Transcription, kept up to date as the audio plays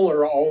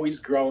are always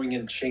growing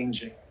and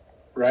changing,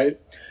 right?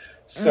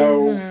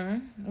 So,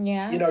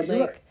 yeah, you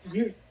know,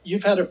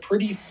 you've had a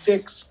pretty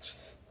fixed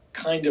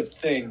kind of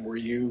thing where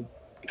you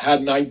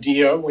had an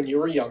idea when you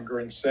were younger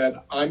and said,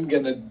 I'm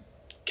going to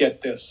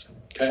get this.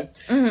 Okay.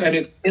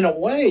 And in a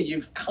way,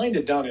 you've kind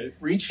of done it.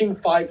 Reaching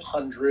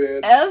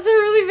 500. That's a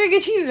really big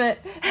achievement.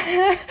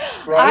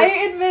 Right? I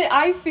admit,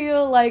 I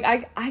feel like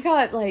I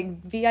got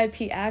like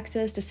VIP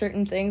access to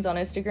certain things on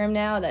Instagram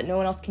now that no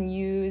one else can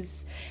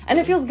use. And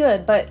it feels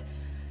good. But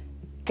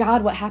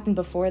God, what happened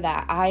before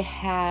that? I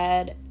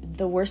had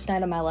the worst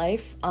night of my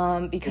life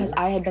because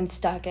I had been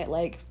stuck at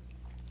like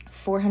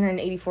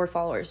 484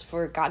 followers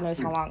for God knows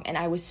how long. And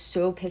I was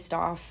so pissed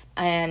off.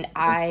 And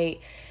I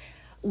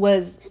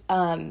was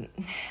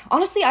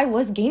honestly, I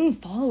was gaining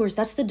followers.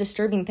 That's the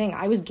disturbing thing.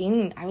 I was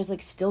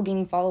like still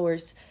gaining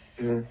followers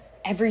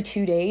every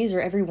 2 days,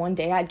 or every one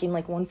day I'd gain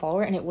like one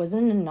follower, and it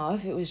wasn't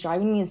enough. It was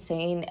driving me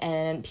insane.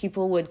 And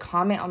people would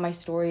comment on my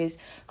stories,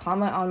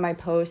 comment on my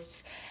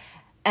posts,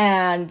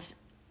 and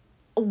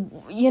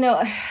you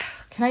know,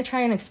 can I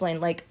try and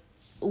explain? Like,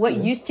 what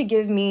used to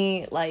give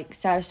me like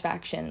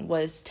satisfaction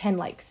was 10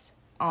 likes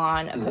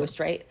on a post,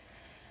 right?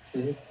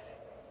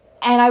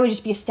 And I would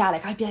just be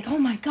ecstatic. I'd be like, oh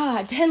my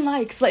God, 10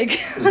 likes. Like,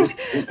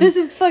 this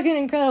is fucking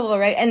incredible,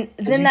 right? And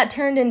then that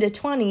turned into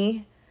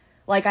 20.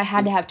 Like, I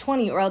had to have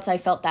 20 or else I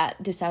felt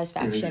that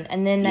dissatisfaction.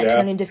 And then that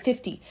turned into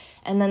 50.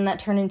 And then that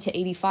turned into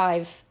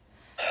 85,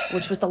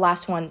 which was the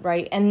last one,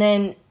 right? And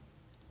not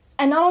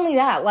only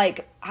that,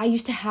 like, I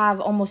used to have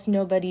almost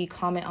nobody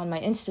comment on my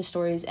Insta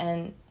stories.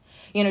 And,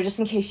 you know, just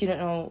in case you don't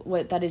know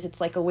what that is,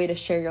 it's like a way to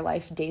share your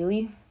life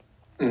daily.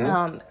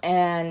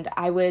 And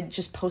I would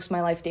just post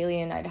my life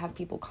daily and I'd have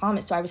people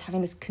comment. So I was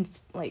having this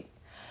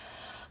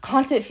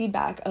constant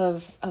feedback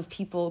of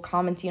people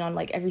commenting on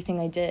like everything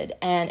I did.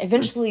 And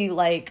eventually,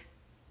 like,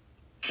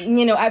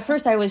 you know, at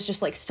first I was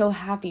just like so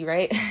happy,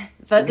 right?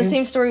 But the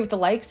same story with the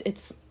likes,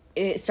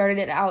 it started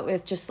it out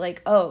with just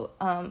like,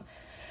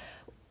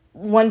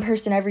 one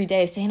person every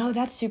day saying, oh,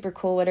 that's super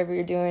cool, whatever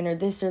you're doing, or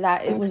this or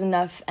that. It was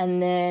enough.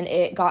 And then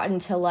it got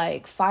into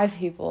like 5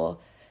 people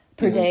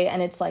per day,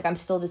 and it's like I'm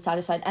still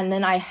dissatisfied. And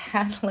then I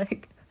had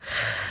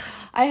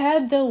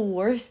the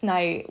worst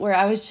night where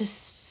I was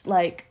just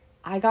like,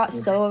 I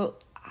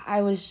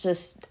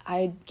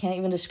can't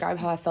even describe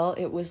how I felt.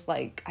 It was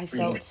like I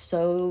felt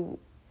so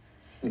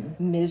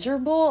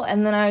miserable,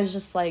 and then I was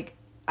just like,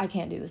 I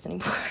can't do this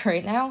anymore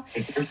right now.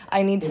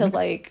 I need to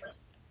like,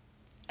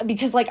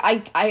 because like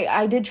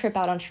I did trip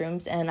out on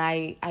shrooms, and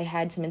I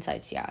had some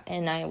insights,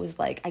 and I was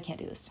like, I can't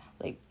do this.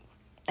 Like,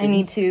 I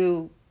need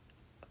to.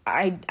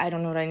 I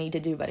don't know what I need to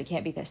do, but it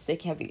can't be this. It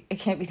can't be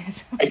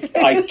this.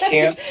 I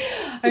can't.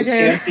 It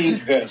can't be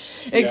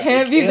this. It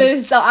can't be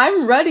this. So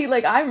I'm ready.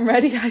 Like, I'm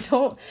ready. I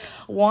don't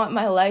want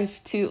my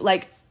life to,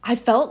 like, I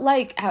felt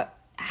like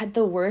at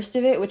the worst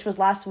of it, which was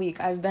last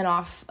week, I've been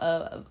off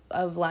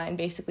of line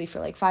basically for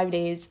like 5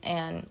 days,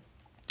 and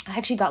I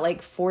actually got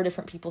like 4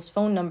 different people's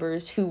phone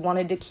numbers who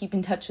wanted to keep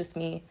in touch with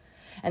me.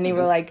 And they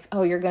were like,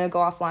 oh, you're going to go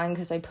offline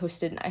because I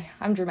posted,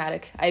 I'm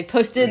dramatic. I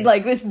posted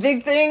like this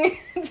big thing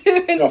to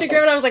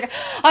Instagram, and I was like,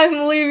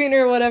 I'm leaving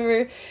or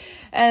whatever.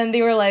 And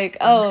they were like,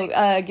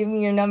 give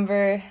me your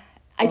number.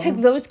 I took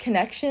those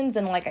connections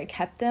and like I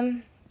kept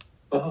them.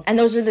 And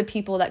those are the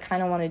people that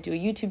kind of want to do a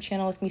YouTube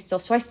channel with me still.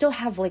 So I still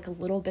have like a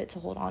little bit to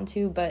hold on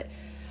to. But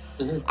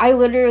I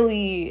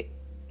literally,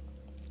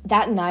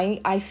 that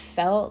night, I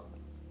felt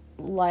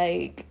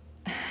like,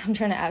 I'm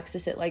trying to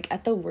access it. Like,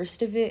 at the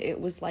worst of it, it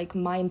was like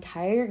my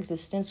entire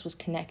existence was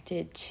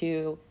connected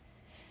to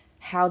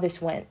how this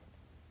went.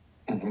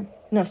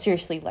 No,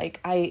 seriously,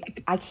 like, I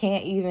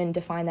can't even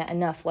define that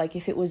enough. Like,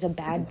 if it was a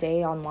bad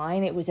day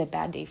online, it was a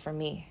bad day for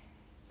me.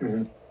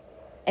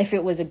 If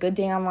it was a good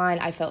day online,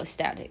 I felt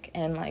ecstatic.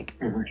 And, like,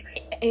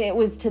 it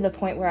was to the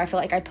point where I feel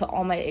like I put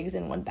all my eggs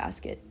in one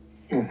basket.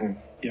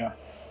 Yeah.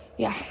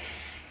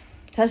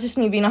 So that's just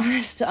me being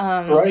honest.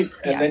 Right.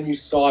 And then you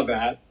saw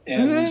that.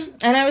 And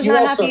I was not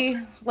happy.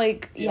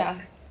 Like,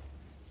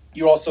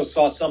 You also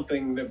saw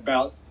something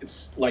about,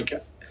 it's like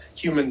a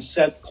human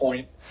set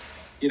point.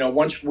 You know,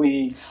 once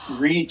we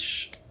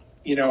reach,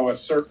 you know, a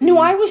certain... No,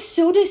 I was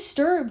so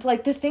disturbed.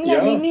 Like, the thing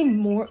that made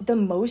me the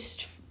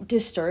most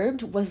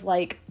disturbed was,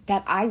 like,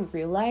 that I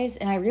realized,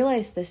 and I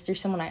realized this through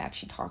someone I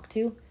actually talked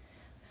to.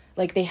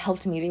 Like, they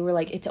helped me. They were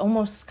like, it's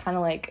almost kind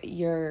of like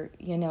you're,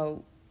 you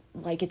know...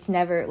 like it's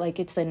never, like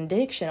it's an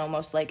addiction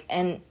almost, like,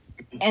 and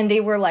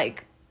they were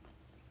like,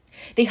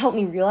 they helped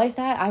me realize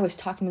that. I was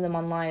talking to them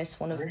online. It's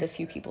one of the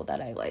few people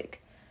that I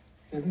like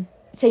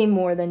say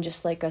more than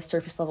just like a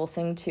surface level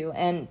thing to.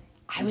 And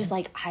I was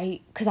like,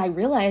 because I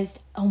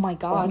realized, oh my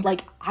God,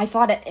 like I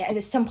thought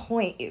at some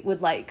point it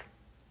would like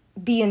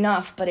be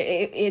enough, but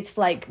it's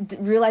like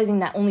realizing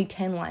that only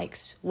 10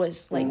 likes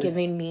was like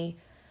giving me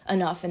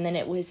enough, and then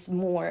it was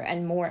more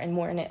and more and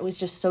more, and it was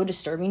just so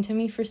disturbing to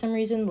me for some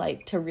reason,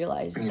 like to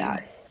realize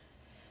that.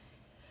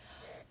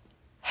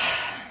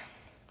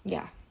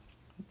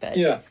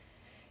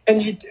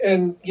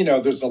 And you know,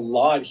 there's a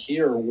lot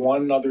here.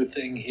 One other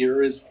thing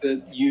here is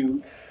that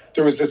you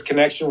there was this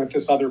connection with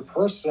this other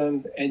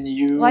person, and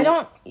you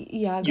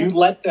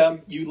let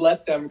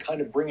them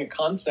kind of bring a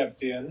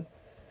concept in,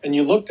 and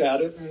you looked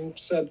at it and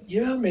said,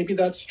 yeah, maybe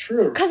that's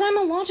true. Because I'm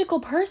a logical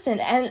person,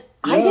 and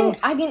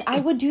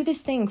I would do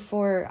this thing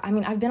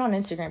I've been on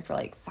Instagram for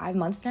like 5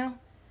 months now,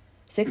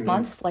 6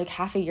 months, like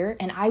half a year,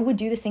 and I would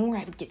do this thing where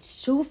I would get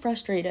so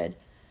frustrated,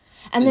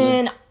 and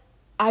then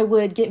I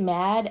would get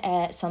mad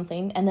at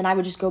something, and then I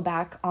would just go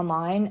back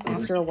online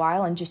after a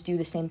while and just do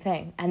the same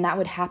thing. And that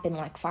would happen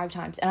like 5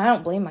 times. And I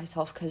don't blame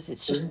myself, because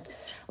it's just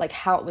like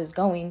how it was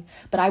going.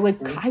 But I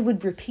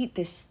would repeat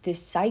this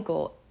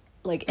cycle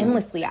like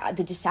endlessly.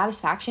 The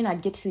dissatisfaction,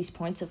 I'd get to these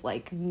points of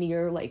like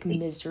near like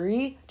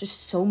misery,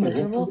 just so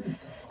miserable.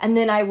 And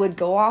then I would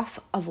go off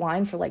of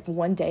line for like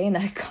one day, and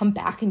then I'd come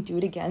back and do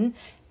it again.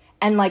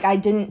 And, like, I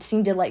didn't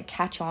seem to, like,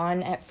 catch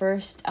on at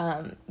first,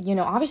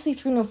 obviously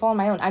through no fault of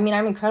my own. I mean,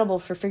 I'm incredible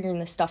for figuring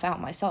this stuff out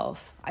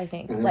myself, I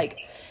think. Like,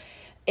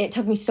 it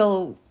took me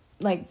so,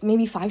 like,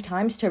 maybe 5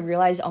 times to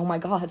realize, oh, my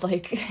God,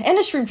 like, and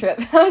a shroom trip.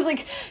 I was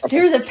like,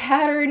 there's a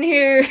pattern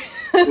here.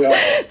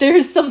 Yeah.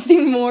 There's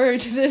something more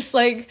to this.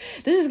 Like,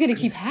 this is going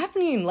to keep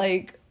happening.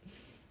 Like,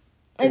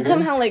 it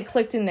somehow, like,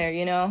 clicked in there,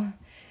 Yeah.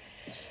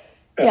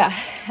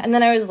 And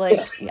then I was like,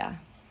 yeah.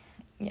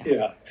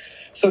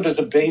 So there's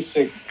a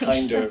basic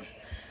kind of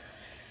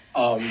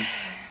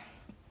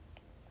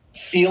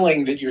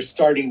feeling that you're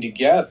starting to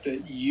get,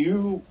 that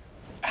you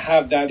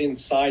have that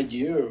inside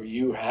you.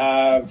 You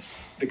have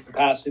the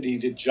capacity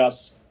to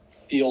just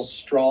feel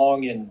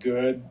strong and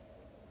good,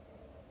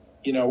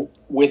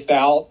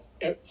 without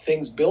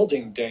things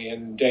building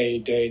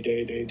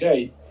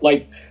day.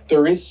 Like,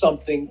 there is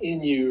something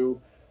in you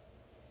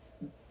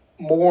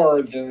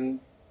more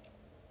than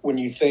when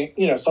you think,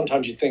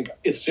 sometimes you think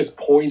it's just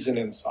poison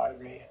inside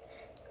me.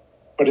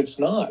 But it's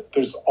not.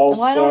 There's also...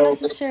 Well, I don't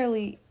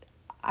necessarily...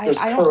 There's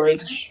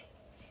courage.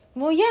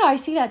 Well, yeah, I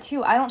see that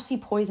too. I don't see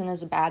poison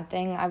as a bad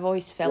thing. I've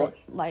always felt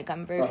like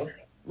I'm very,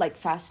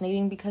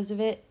 fascinating because of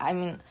it. I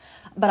mean,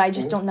 but I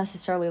just don't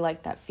necessarily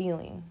like that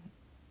feeling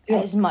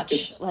as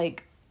much.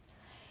 Like,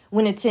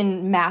 when it's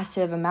in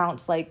massive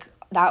amounts, like,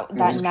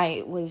 that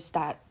night was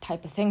that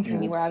type of thing for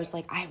me, where I was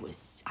like,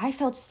 I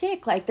felt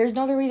sick. Like, there's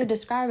no other way to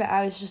describe it.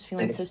 I was just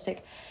feeling so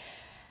sick.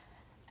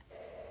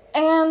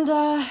 And,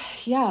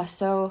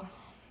 so...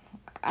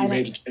 You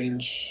made a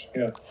change,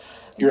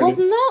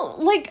 no,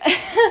 like,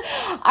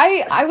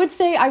 I would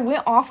say I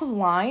went off of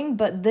line,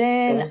 but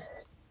then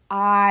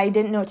I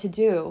didn't know what to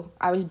do.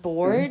 I was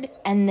bored,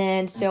 and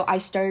then so I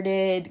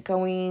started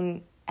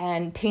going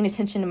and paying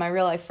attention to my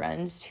real life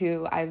friends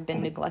who I've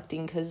been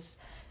neglecting because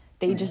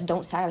they just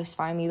don't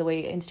satisfy me the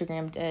way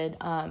Instagram did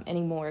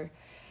anymore.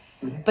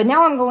 But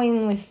now I'm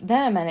going with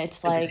them, and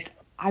it's like,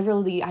 I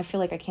feel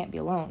like I can't be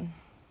alone,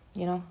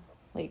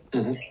 like...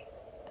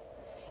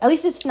 At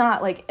least it's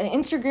not, like,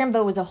 Instagram,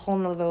 though, was a whole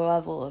nother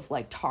level of,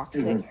 like,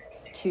 toxic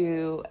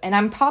to... And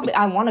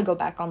I want to go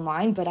back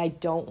online, but I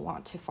don't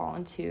want to fall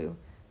into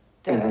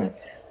the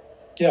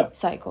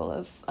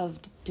cycle of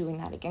doing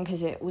that again,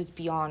 because it was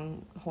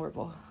beyond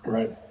horrible.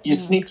 Right. You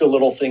sneaked a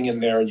little thing in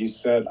there. You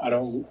said,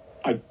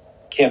 I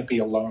can't be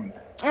alone.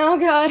 Oh,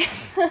 God.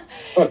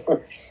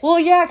 Well,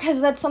 yeah,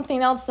 because that's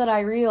something else that I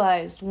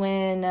realized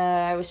when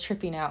I was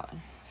tripping out.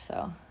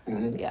 So,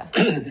 yeah.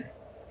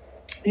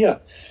 Yeah.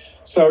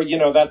 So,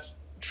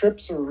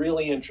 trips are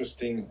really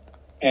interesting.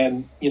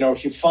 And,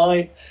 if you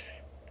find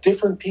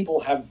different people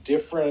have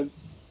different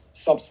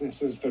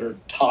substances that are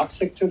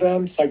toxic to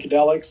them,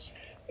 psychedelics,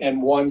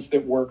 and ones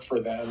that work for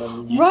them.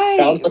 And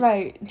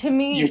right. To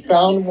me, you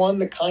found one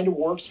that kind of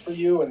works for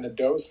you and the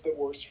dose that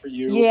works for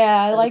you.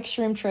 Yeah, I like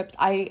shroom trips.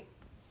 I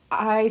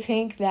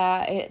think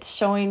that it's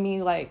showing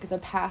me, like, the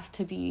path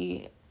to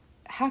be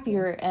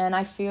happier, and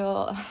I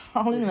feel,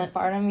 I'll admit,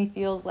 part of me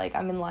feels like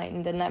I'm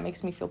enlightened, and that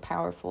makes me feel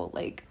powerful,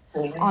 like,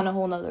 on a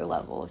whole nother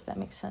level, if that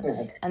makes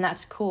sense. And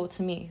that's cool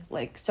to me.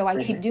 Like, so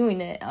I keep doing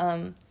it.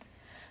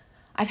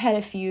 I've had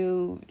a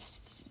few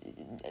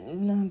a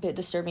bit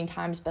disturbing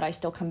times, but I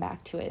still come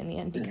back to it in the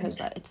end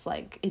because it's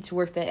like, it's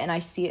worth it. And I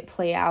see it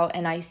play out,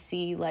 and I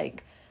see,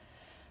 like,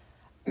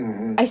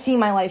 I see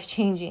my life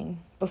changing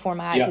before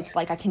my eyes. Yeah. It's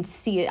like, I can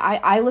see it.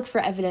 I look for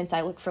evidence.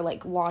 I look for,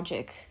 like,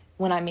 logic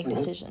when I make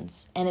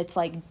decisions. And it's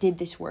like, did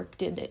this work?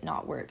 Did it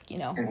not work?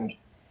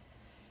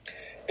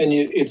 And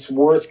it's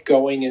worth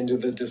going into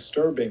the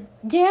disturbing.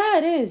 Yeah,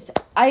 it is.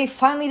 I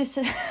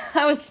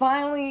was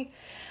finally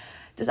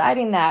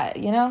deciding that,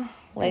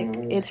 like,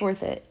 it's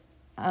worth it.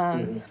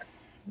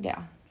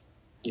 Yeah.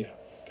 Yeah.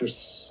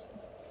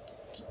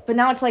 But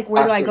now it's like,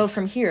 where do I go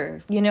from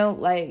here?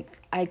 Like,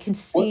 I can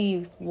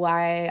see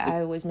why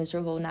I was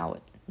miserable now.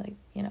 Like,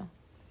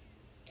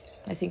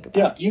 I think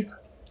about it.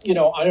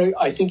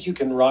 I think you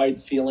can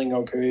ride feeling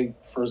okay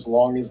for as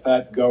long as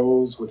that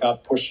goes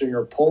without pushing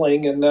or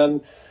pulling. And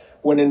then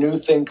when a new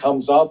thing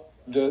comes up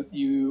that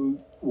you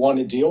want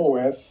to deal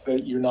with,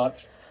 that you're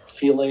not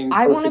feeling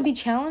I want to be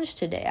challenged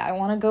today. I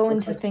want to go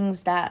into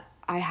things that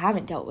I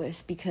haven't dealt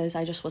with because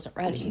I just wasn't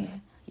ready,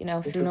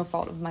 through no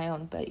fault of my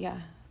own. But yeah,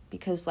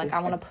 because, like, I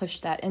want to push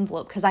that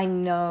envelope because I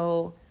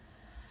know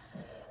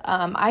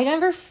I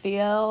never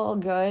feel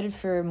good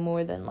for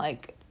more than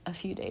like a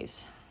few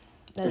days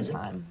at a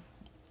time,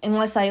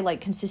 unless I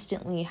like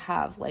consistently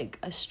have like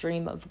a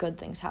stream of good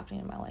things happening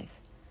in my life.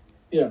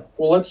 Yeah.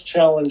 Well, let's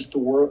challenge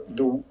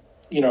the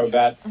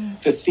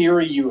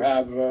theory you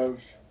have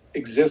of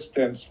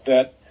existence,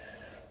 that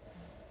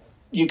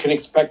you can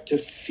expect to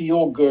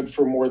feel good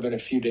for more than a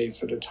few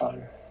days at a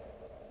time.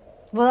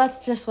 Well,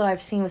 that's just what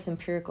I've seen with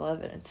empirical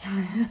evidence.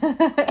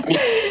 I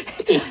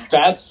mean,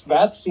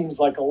 that seems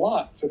like a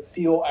lot,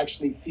 to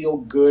actually feel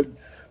good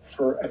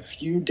for a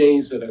few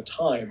days at a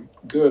time,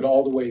 good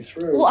all the way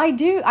through. Well, I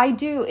do.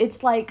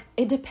 It's like,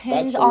 it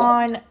depends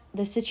on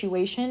the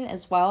situation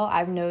as well.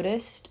 I've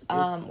noticed,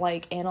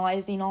 like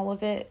analyzing all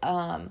of it.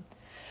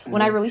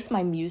 When I released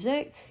my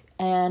music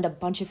and a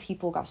bunch of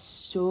people got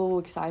so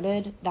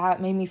excited, that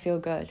made me feel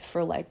good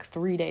for like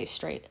 3 days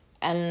straight.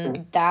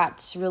 And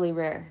that's really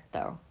rare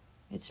though.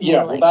 It's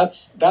well,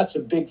 that's a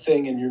big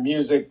thing in your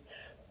music.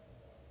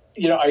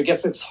 I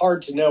guess it's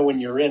hard to know when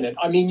you're in it.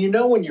 I mean,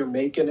 when you're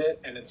making it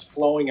and it's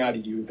flowing out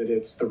of you that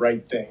it's the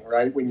right thing,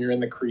 right? When you're in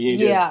the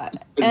creative. Yeah.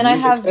 And I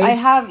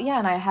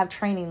have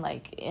training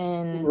like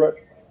in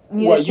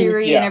music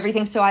theory and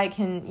everything, so I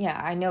can,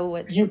 I know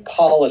what. You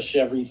polish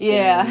everything.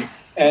 Yeah.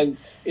 And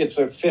it's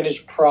a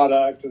finished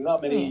product, and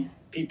not many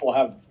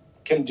people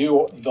can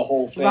do the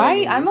whole thing.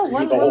 Right? I'm a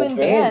one-woman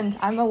band.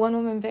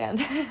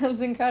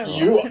 It's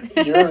incredible.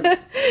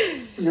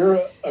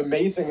 You're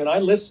amazing. And I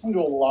listen to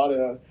a lot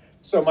of...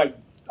 So I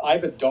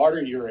have a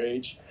daughter your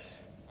age,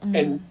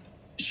 and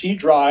she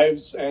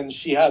drives, and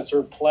she has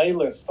her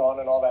playlist on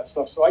and all that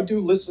stuff. So I do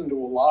listen to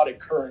a lot of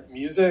current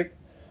music.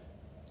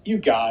 You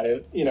got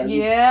it.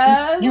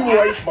 Yes. You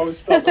write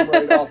most of them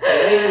right off the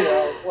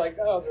radio. It's like,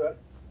 oh,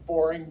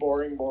 boring.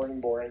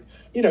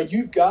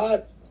 You've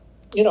got...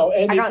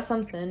 and I got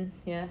something,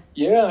 yeah.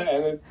 Yeah,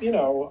 and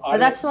but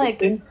that's like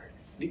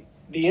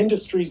the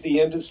industry's the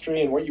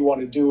industry, and what you want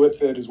to do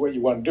with it is what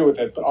you want to do with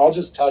it. But I'll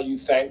just tell you,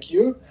 thank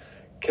you,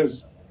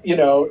 because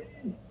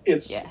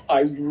it's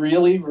I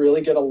really,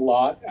 really get a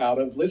lot out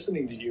of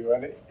listening to you,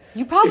 and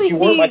you probably if you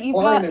weren't my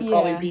client, it'd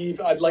probably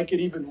be I'd like it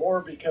even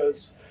more,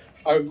 because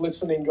I'm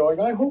listening, going,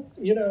 I hope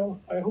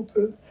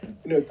that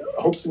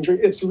hopes and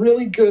dreams. It's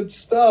really good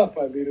stuff.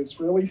 I mean, it's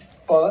really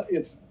fun.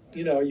 It's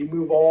you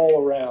move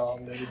all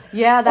around. And,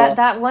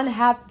 that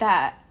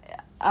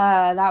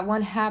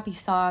one happy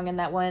song and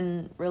that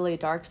one really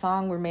dark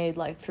song were made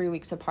like 3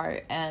 weeks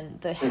apart,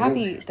 and the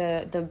happy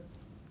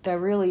the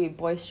really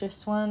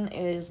boisterous one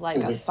is like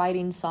a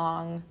fighting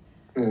song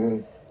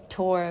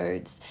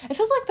towards. It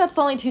feels like that's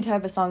the only two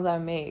type of songs I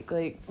make.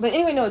 Like, but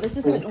anyway, no, this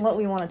isn't what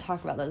we want to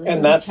talk about. Though.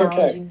 And that's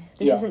okay.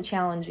 This isn't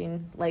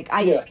challenging. Like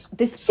it's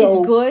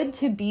good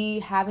to be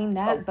having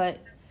that, but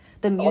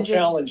the music.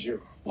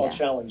 I'll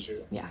challenge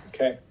you. Yeah.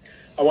 Okay.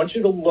 I want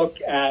you to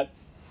look at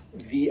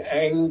the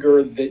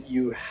anger that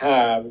you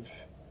have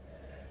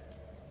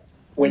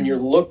when you're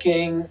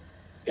looking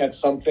at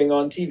something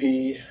on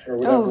TV or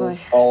whatever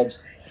it's called.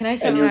 Can I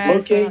show my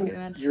eyes?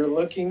 You're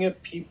looking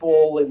at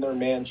people in their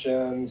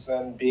mansions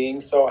and being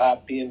so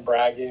happy and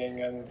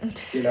bragging, and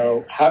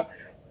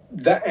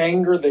the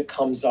anger that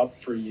comes up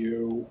for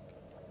you.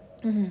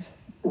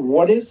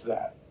 What is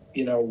that?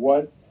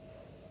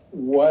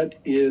 What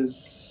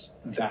is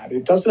that?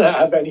 It doesn't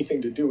have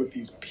anything to do with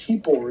these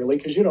people, really,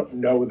 because you don't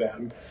know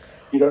them.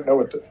 You don't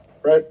know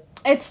right?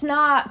 It's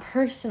not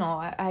personal,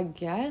 I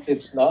guess.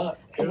 It's not.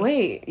 Yeah.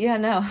 Wait,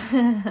 no.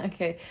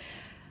 Okay.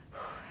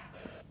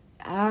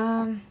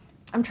 I'm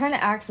trying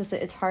to access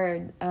it. It's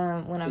hard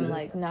when I'm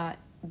like not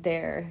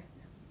there.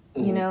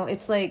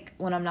 It's like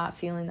when I'm not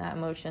feeling that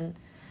emotion.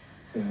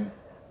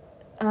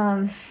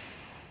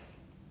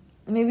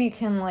 Maybe we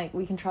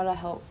can try to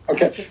help.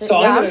 Okay,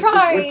 so I'm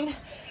trying.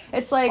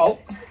 It's like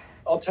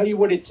I'll tell you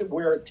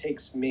where it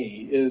takes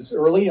me is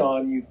early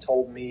on. You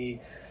told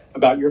me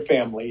about your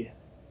family,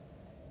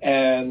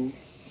 and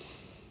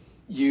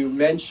you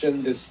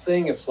mentioned this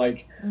thing. It's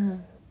like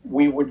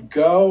we would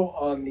go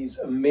on these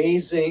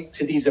amazing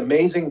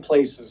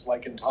places,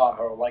 like in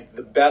Tahoe, like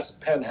the best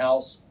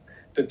penthouse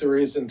that there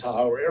is in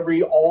Tahoe.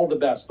 All the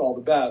best,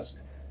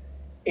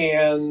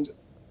 and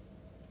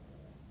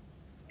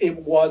it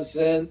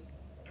wasn't.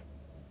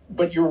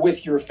 But you're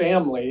with your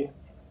family,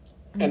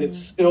 and it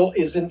still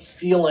isn't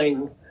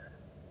feeling,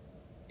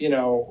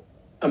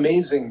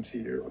 amazing to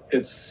you.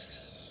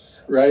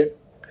 It's right.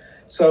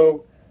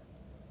 So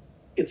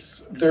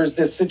there's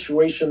this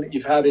situation that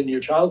you've had in your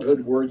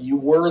childhood where you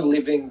were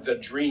living the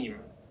dream,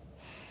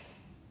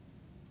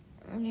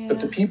 but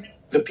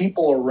the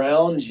people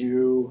around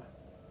you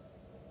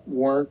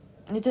weren't.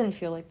 It didn't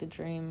feel like the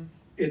dream.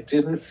 It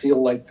didn't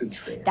feel like the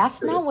dream.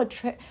 That's not what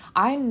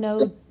I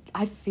know.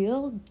 I'm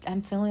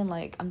feeling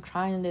like I'm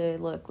trying to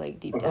look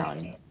like deep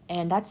down,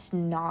 and that's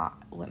not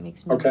what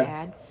makes me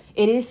mad.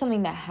 It is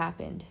something that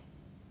happened,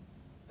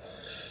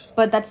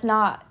 but that's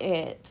not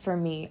it for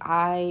me.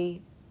 I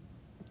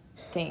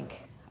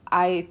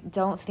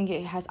don't think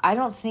it has. I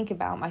don't think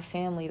about my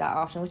family that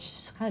often, which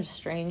is kind of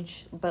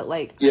strange. But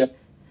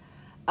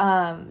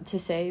to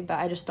say, but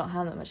I just don't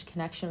have that much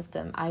connection with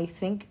them. I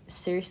think,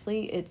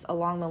 seriously, it's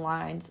along the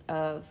lines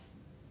of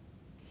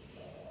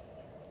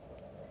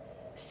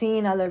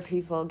seeing other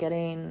people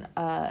getting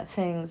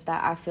things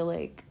that I feel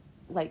like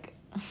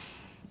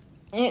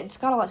it's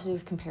got a lot to do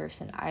with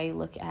comparison. I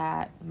look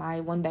at my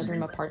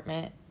one-bedroom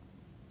apartment,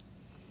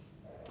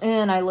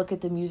 and I look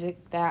at the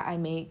music that I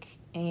make,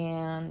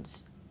 and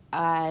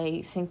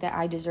I think that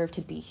I deserve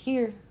to be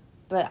here,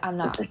 but I'm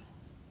not.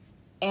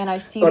 And I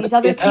see these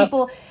other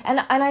people, and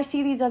I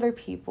see these other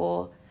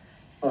people,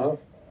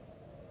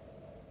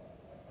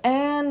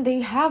 and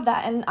they have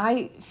that, and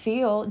I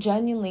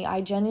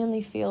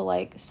genuinely feel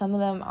like some of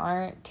them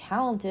aren't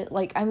talented.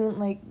 Like, I mean,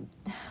 like,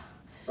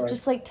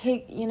 just like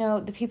take,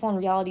 the people on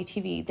reality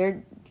TV,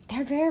 they're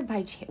there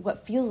by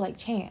what feels like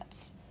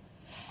chance,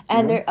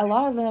 and there a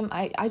lot of them,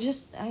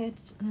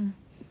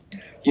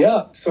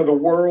 yeah. So the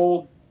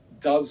world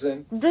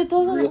doesn't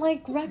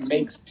really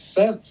make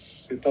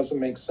sense. It doesn't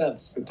make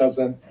sense. It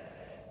doesn't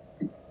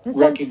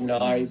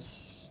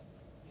recognize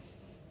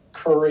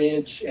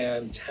courage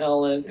and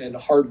talent and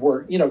hard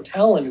work.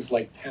 Talent is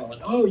like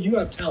talent. Oh, you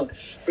have talent,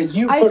 but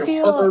you put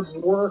hard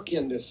work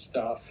into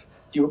stuff.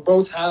 You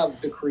both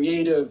have the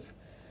creative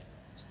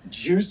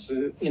juice,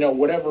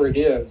 whatever it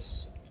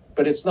is.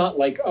 But it's not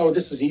like, oh,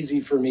 this is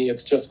easy for me.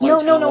 It's just my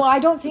talent. No. I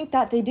don't think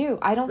that they do.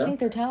 I don't think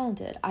they're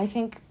talented. I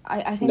think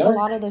a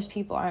lot of those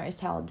people aren't as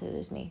talented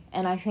as me.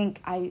 And I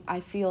think I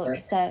feel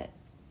upset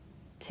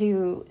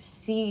to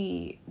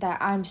see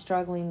that I'm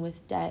struggling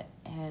with debt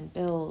and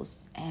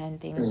bills and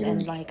things.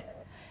 And like,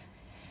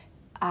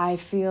 I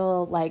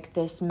feel like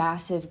this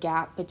massive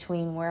gap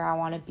between where I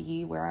want to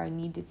be, where I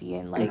need to be,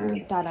 and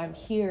like that I'm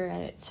here,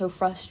 and it's so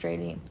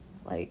frustrating.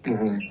 Like.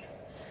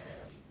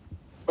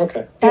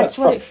 Okay. That's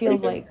what it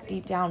feels like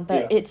deep down,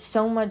 but it's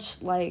so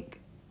much like,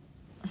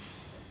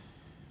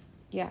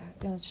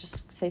 let's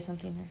just say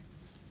something there.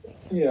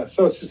 Yeah,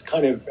 so it's just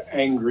kind of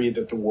angry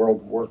that the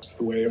world works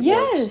the way it works.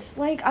 Yes,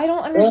 like, I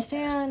don't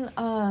understand,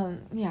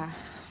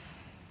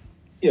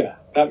 Yeah,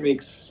 that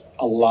makes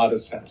a lot of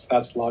sense.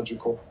 That's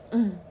logical.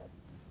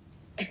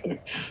 The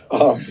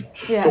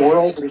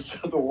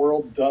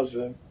world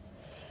doesn't.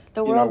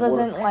 The world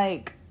doesn't,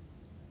 like,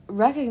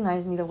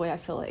 recognize me the way I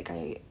feel like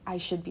I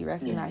should be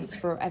recognized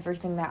for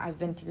everything that I've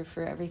been through,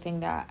 for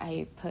everything that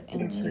I put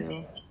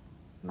into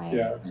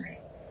my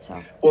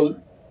self.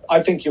 Well,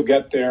 I think you'll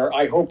get there.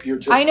 I hope you're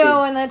just. I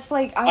know, and that's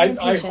like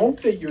I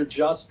hope that you're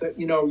just that.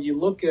 You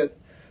look at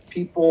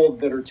people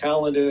that are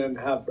talented and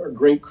have a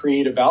great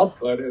creative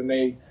output, and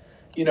they,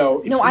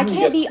 No, I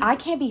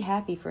can't be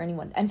happy for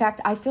anyone. In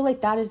fact, I feel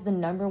like that is the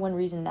number one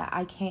reason that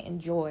I can't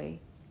enjoy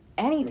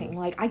anything.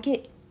 Like, I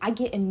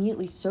get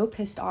immediately so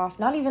pissed off.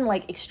 Not even,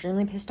 like,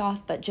 extremely pissed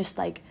off, but just,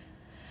 like,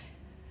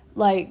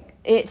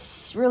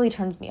 it really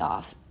turns me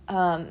off.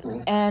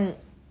 And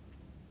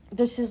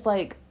this is,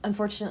 like,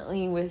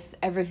 unfortunately with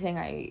everything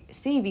I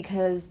see,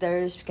 because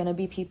there's going to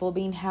be people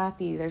being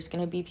happy. There's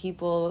going to be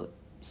people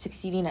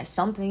succeeding at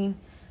something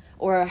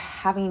or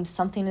having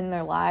something in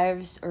their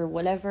lives or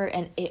whatever.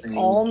 And it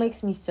all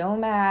makes me so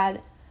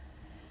mad.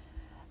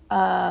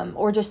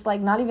 Or just,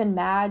 like, not even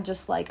mad,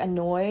 just, like,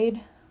 annoyed.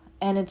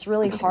 And it's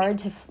really hard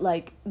to,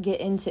 like,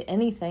 get into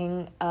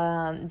anything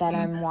that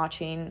I'm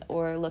watching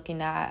or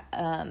looking at.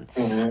 I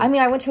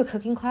mean, I went to a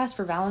cooking class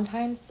for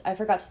Valentine's. I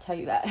forgot to tell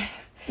you that.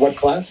 What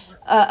class?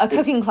 A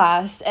cooking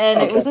class.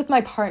 And it was with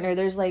my partner.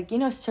 There's, like,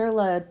 Sur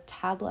La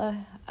Table.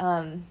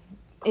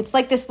 It's,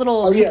 like, this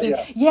little cooking...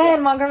 Yeah,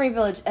 in Montgomery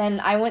Village.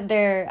 And I went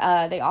there.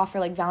 They offer,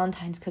 like,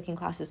 Valentine's cooking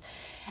classes.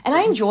 And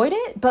I enjoyed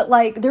it. But,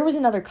 like, there was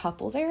another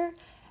couple there.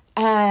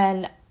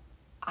 And...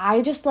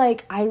 I just,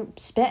 like, I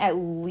spent at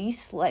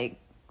least, like,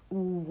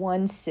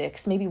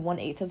 1/6, maybe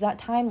 1/8 of that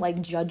time, like,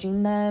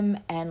 judging them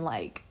and,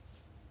 like,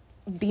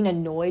 being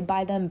annoyed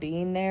by them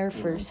being there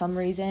for some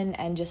reason,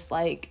 and just,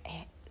 like,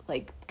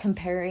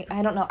 comparing.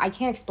 I don't know. I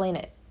can't explain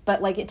it.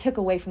 But, like, it took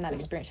away from that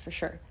experience for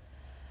sure.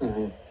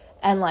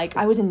 And, like,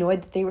 I was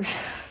annoyed that they were...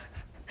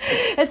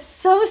 It's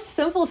so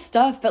simple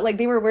stuff, but, like,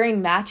 they were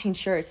wearing matching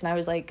shirts, and I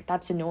was like,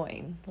 that's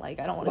annoying. Like,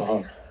 I don't want to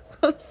say...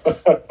 I'm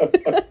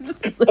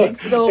just, like,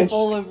 so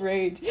full of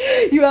rage.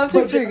 You have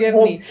to forgive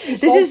me.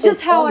 This is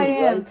just how I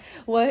am. Right?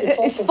 What?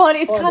 It's funny.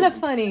 It's kind of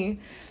funny.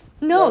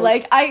 No,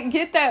 like, I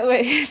get that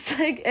way. It's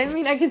like, I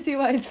mean, I can see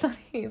why it's funny.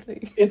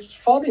 Like, it's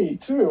funny,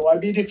 too. I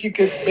mean, if you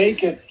could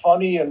make it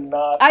funny and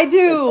not... I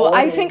do.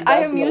 I think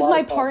I amuse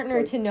my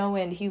partner to no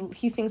end.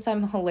 He thinks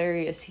I'm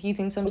hilarious. He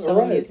thinks I'm so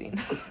amusing.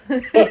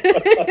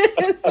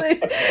 It's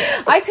like,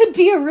 I could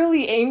be a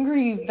really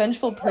angry,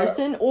 vengeful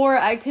person, or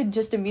I could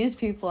just amuse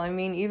people. I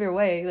mean, either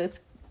way,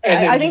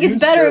 I think it's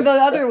better the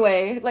other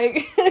way.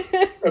 Like,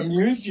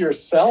 amuse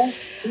yourself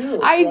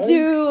too. I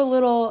do a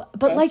little,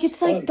 but like, it's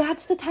fun. Like,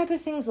 that's the type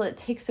of things that it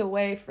takes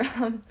away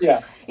from,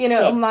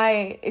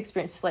 my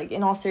experience. Like,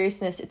 in all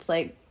seriousness, it's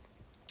like,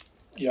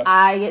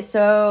 I get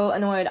so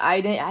annoyed. I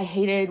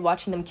hated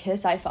watching them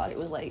kiss. I thought it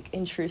was, like,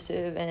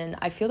 intrusive, and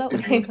I feel that way.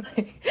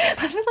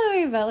 I feel that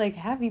way about, like,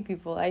 happy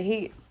people. I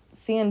hate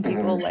seeing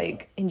people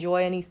like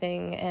enjoy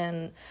anything,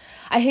 and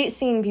I hate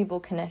seeing people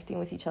connecting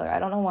with each other. I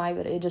don't know why,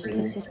 but it just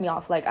pisses me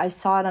off. Like I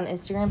saw it on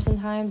Instagram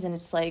sometimes, and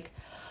it's like,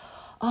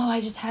 oh,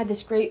 I just had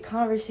this great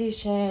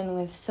conversation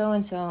with so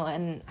and so,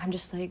 and I'm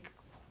just like,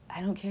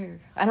 I don't care.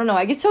 I don't know.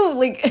 I get so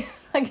like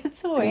I get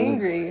so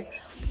angry.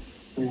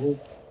 You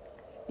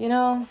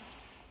know,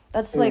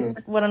 that's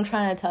like what I'm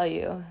trying to tell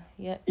you.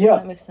 Yeah. Yeah.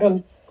 That makes sense.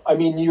 And I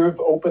mean, you've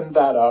opened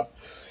that up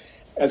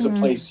as a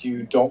place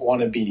you don't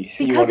want to be.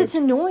 Because it's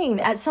annoying.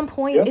 At some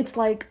point, it's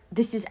like,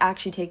 this is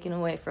actually taken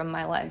away from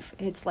my life.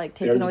 It's like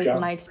taken away from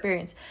my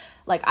experience.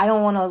 Like, I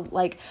don't want to,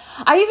 like,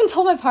 I even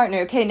told my partner,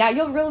 okay, now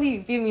you'll really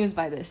be amused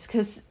by this,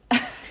 because,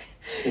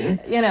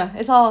 you know,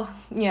 it's all,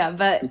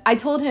 but I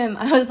told him,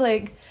 I was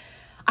like,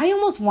 I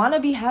almost want to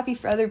be happy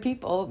for other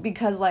people,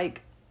 because,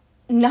 like,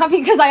 not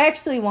because I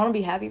actually want to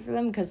be happy for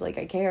them, because, like,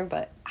 I care,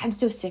 but I'm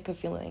so sick of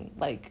feeling,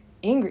 like,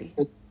 angry,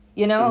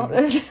 you know?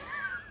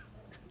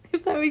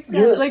 If that makes sense.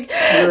 You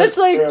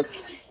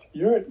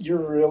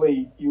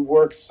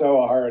work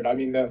so hard. I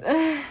mean,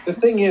 the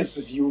thing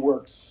is you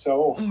work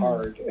so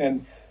hard,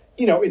 and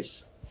you know,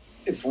 it's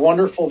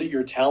wonderful that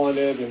you're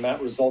talented, and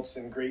that results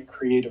in great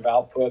creative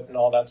output and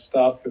all that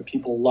stuff that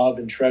people love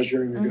and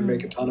treasure, and you're going to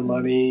make a ton of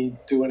money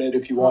doing it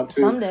if you want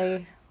to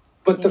someday.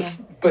 But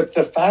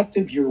the fact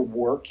that you're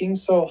working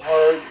so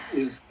hard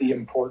is the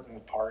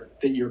important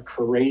part. That you're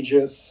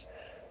courageous.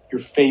 You're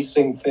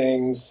facing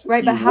things.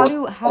 Right, but how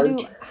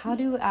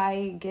do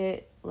I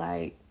get,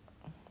 like,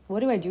 what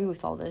do I do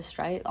with all this,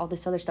 right? All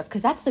this other stuff.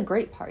 Because that's the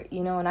great part,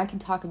 you know, and I can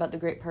talk about the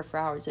great part for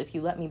hours if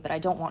you let me, but I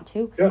don't want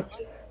to. Yeah.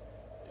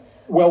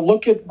 Well,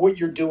 look at what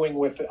you're doing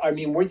with it. I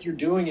mean, what you're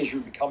doing is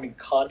you're becoming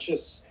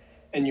conscious,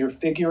 and you're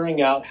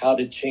figuring out how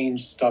to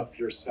change stuff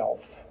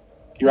yourself.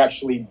 You're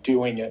actually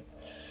doing it.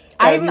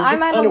 I'm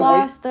at a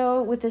loss,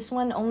 though, with this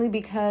one, only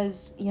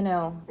because, you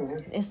know,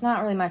 it's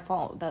not really my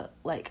fault, but,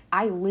 like,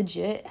 I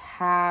legit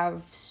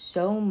have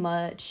so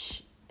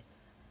much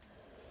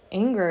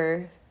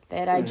anger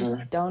that I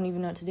just don't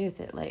even know what to do with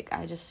it. Like,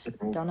 I just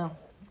don't know.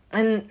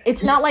 And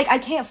it's not like I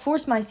can't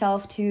force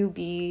myself to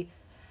be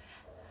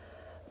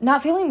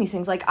not feeling these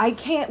things. Like, I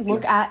can't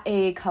look at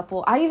a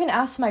couple. I even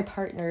asked my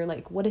partner,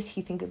 like, what does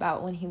he think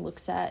about when he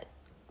looks at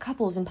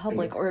couples in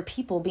public or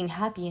people being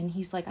happy? And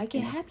he's like, I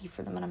get happy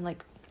for them. And I'm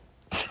like,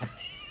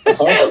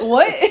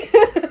 what?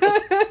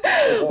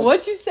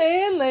 What you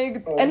saying?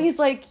 Like, and he's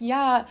like,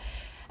 yeah.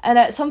 And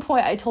at some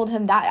point I told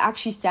him that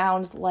actually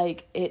sounds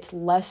like it's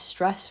less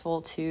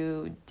stressful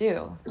to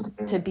do,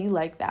 to be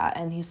like that.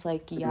 And he's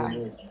like, yeah.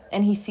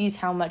 And he sees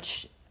how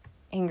much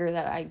anger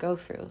that I go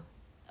through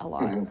a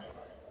lot.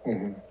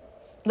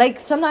 Like,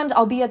 sometimes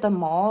I'll be at the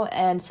mall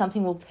and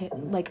something will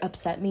like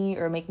upset me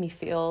or make me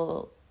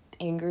feel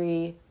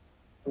angry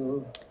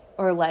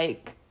or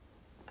like,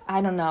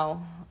 I don't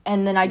know.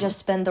 And then I just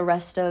spend the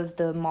rest of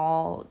the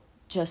mall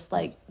just,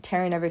 like,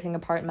 tearing everything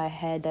apart in my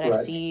head that I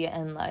see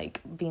and, like,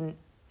 being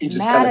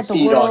mad at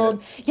the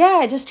world.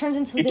 Yeah, it just turns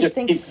into this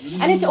thing.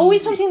 And it's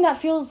always something that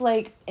feels,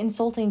 like,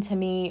 insulting to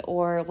me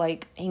or,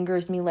 like,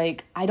 angers me.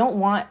 Like, I don't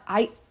want...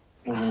 I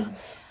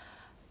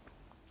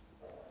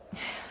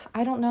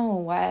don't know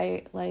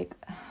why, like...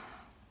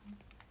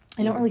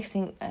 I don't really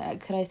think...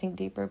 could I think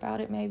deeper about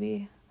it,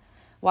 maybe?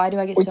 Why do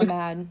I get so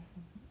mad?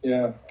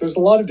 Yeah, there's a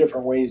lot of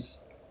different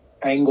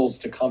angles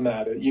to come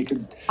at it. You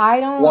could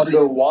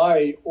wonder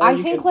why. Or I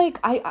think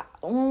I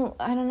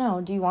don't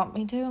know. Do you want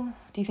me to?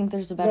 Do you think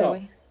there's a better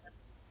way?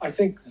 I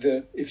think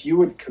that if you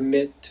would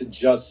commit to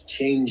just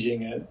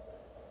changing it,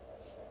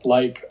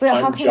 like,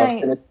 I'm just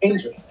going to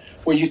change it.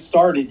 Well,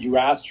 you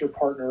asked your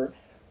partner,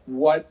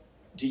 what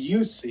do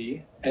you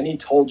see? And he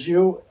told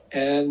you,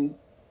 and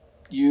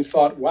you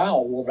thought, wow,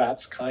 well,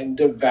 that's kind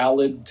of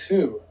valid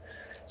too.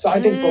 So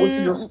I think both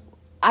of your...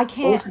 I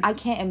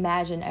can't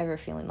imagine ever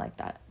feeling like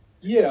that.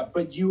 Yeah,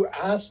 but you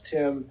asked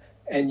him,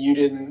 and you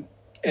didn't,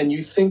 and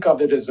you think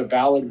of it as a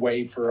valid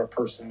way for a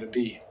person to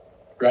be,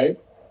 right?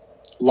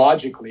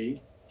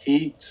 Logically,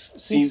 he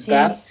sees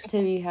that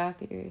to be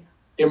happy.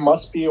 It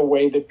must be a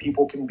way that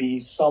people can be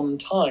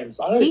sometimes.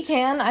 He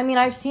can. I mean,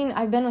 I've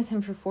been with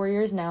him for 4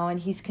 years now, and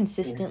he's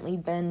consistently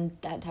been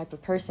that type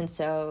of person.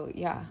 So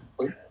yeah,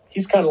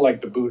 he's kind of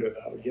like the Buddha,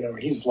 though. You know,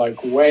 he's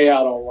like way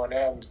out on one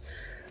end,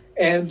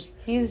 and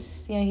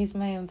he's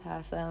my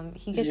empath.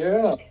 He gets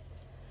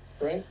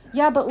right?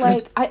 Yeah, but,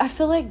 like, I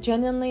feel like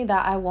genuinely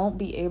that I won't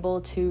be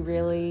able to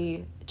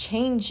really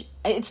change.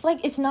 It's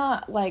like, it's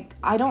not, like,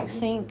 I don't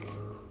think,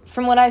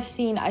 from what I've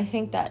seen, I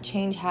think that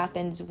change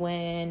happens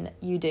when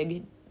you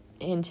dig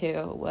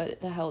into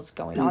what the hell's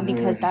going on,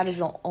 because that is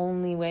the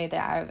only way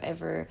that I've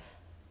ever,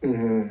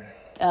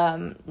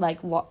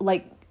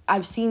 like,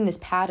 I've seen this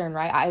pattern,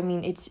 right? I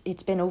mean, it's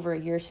been over a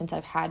year since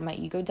I've had my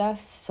ego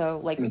death, so,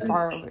 like,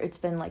 far over, it's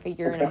been, like, a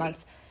year and a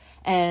month.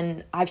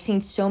 And I've seen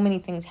so many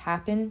things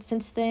happen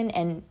since then,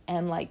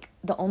 and like,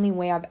 the only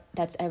way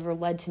that's ever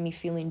led to me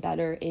feeling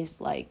better is,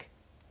 like,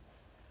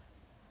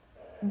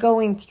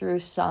 going through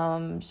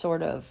some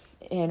sort of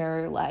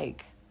inner,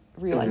 like,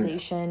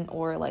 realization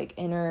or, like,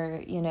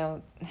 inner, you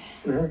know...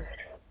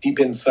 Deep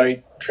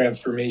insight,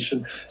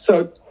 transformation.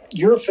 So,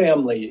 your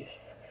family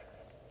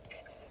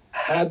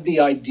had the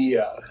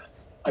idea,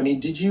 I mean,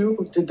 did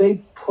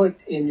they put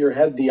in your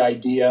head the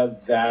idea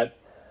that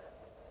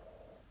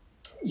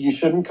you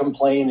shouldn't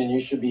complain and you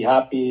should be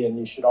happy and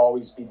you should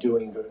always be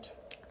doing good?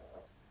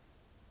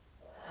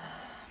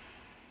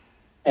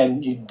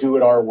 And you do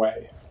it our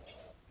way.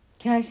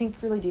 Can I think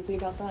really deeply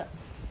about that?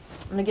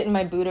 I'm gonna get in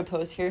my Buddha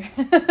pose here.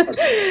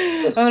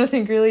 I'm gonna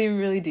think really,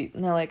 really deep.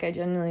 No, like I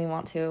genuinely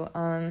want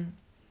to.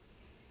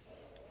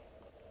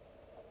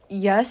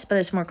 Yes, but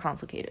it's more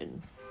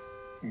complicated.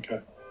 Okay.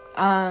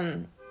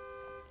 Can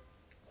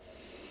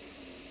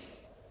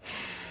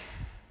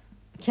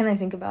I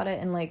think about it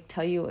and like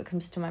tell you what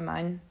comes to my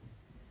mind?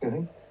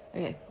 Mm-hmm.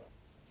 Okay.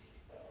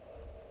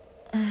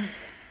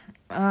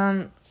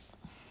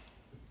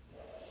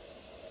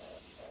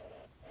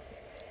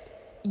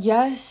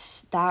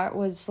 Yes, that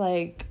was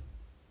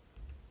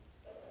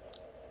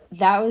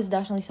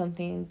definitely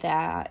something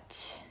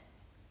that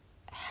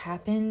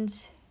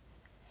happened,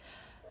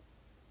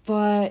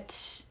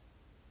 but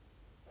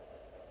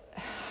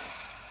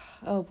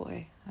oh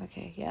boy,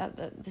 okay, yeah,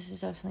 this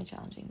is definitely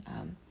challenging.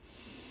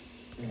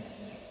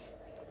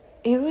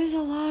 It was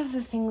a lot of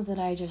the things that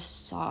I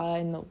just saw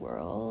in the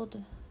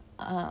world.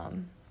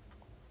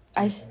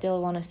 I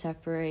still want to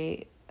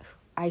separate.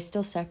 I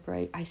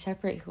separate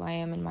who I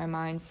am in my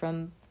mind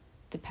from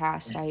the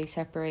past. I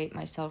separate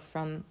myself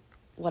from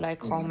what I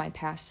call my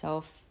past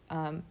self.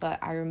 But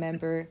I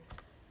remember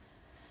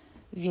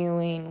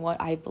viewing what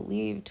I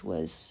believed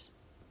was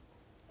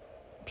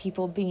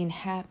people being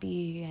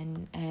happy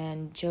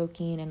and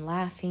joking and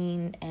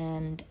laughing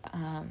and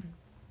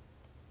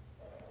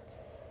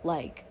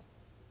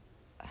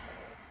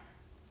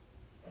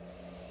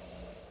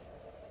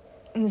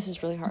and this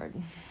is really hard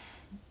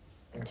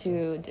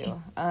to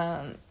do.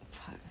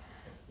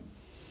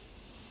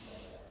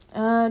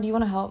 Do you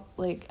want to help,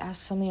 like,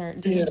 ask something or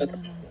do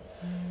something?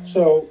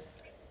 So,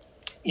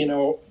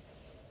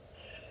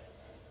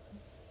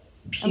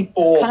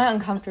 people... I'm kind of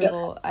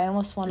uncomfortable. Yeah. I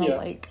almost want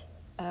to,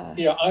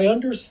 I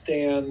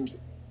understand.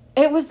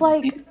 It was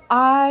like,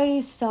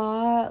 I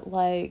saw,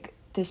 like,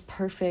 this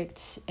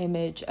perfect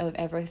image of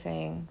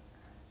everything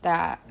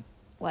that,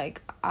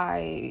 like,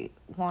 I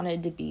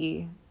wanted to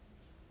be.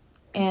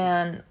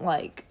 And,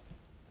 like...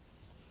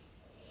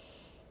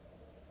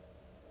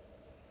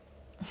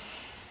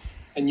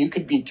 And you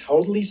could be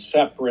totally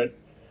separate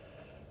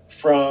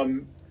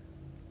from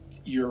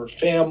your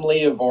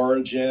family of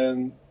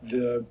origin,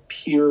 the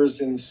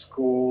peers in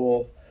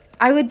school.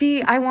 I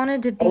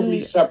wanted to be... Totally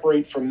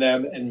separate from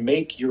them and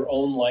make your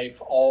own life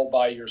all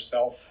by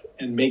yourself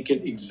and make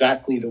it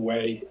exactly the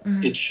way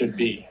it should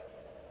be.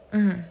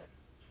 Mm-hmm.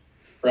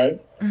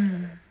 Right?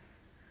 Mm-hmm.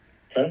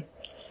 Okay?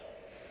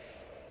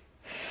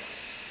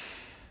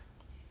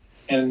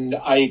 And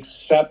I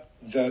accept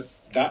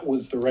that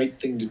was the right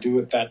thing to do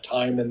at that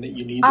time and that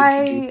you needed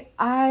to do.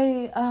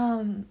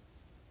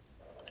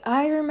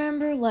 I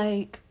remember,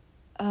 like,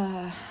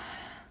 the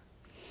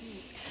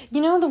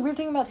weird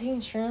thing about taking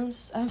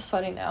shrooms, I'm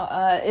sweating now,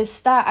 is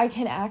that I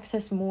can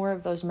access more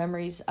of those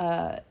memories.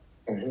 Yeah,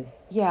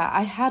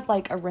 I had,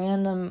 like, a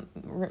random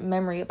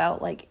memory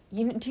about, like,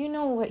 do you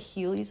know what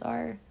Heelys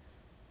are?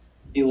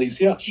 Heelys,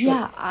 yeah, sure.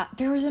 Yeah,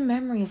 there was a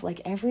memory of, like,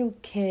 every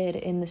kid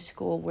in the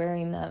school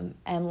wearing them,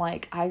 and,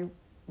 like, I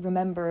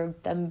remember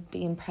them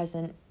being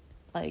present.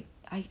 Like,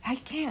 I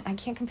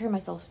can't compare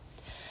myself.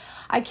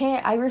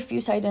 I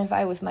refuse to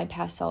identify with my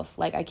past self.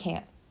 Like, I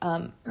can't.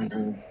 I'm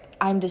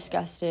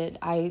disgusted.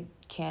 I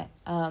can't.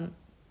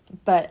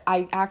 But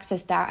I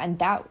accessed that, and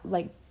that,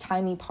 like,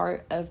 tiny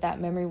part of that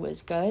memory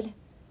was good.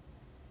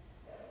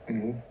 I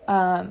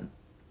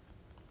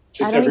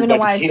don't even know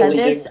why I said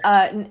this.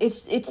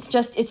 It's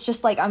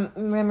just like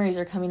memories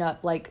are coming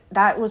up. Like,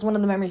 that was one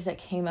of the memories that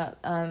came up.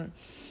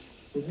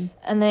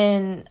 And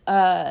then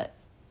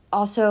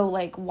also,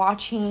 like,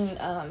 watching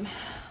I'm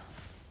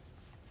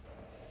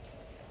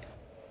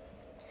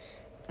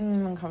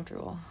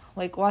uncomfortable.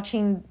 Like,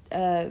 watching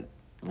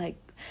like,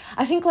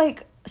 I think,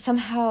 like,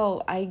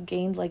 somehow I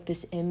gained, like,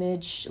 this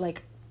image,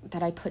 like,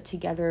 that I put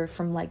together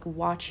from, like,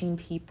 watching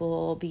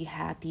people be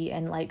happy,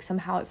 and, like,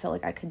 somehow it felt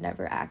like I could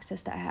never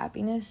access that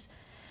happiness.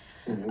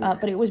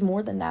 But it was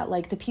more than that.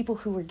 Like, the people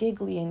who were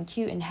giggly and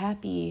cute and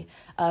happy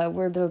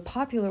were the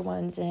popular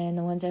ones and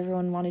the ones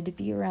everyone wanted to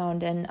be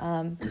around, and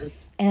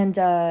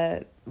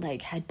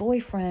like, had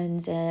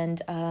boyfriends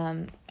and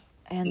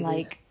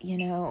like,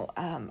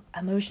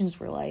 emotions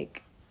were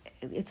like,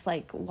 it's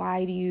like,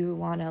 why do you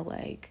want to,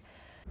 like,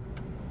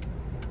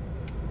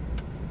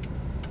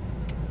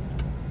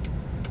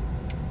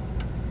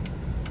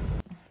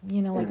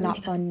 like,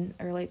 not fun,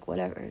 or, like,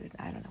 whatever.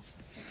 I don't know.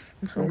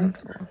 I'm so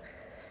uncomfortable.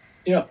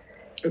 Yeah,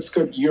 that's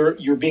good.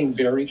 You're being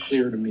very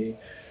clear to me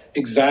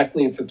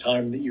exactly at the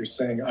time that you're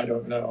saying, I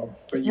don't know.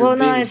 But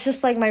it's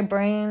just, like, my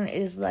brain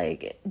is,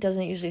 like, it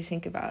doesn't usually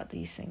think about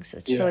these things.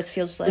 So it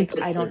feels like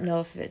I don't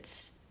know if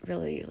it's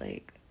really,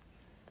 like,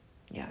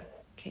 yeah.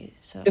 Okay,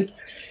 so...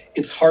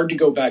 It's hard to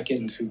go back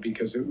into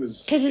because it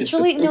was... Because it's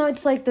really...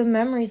 it's like the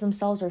memories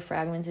themselves are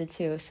fragmented,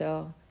 too,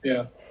 so...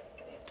 Yeah.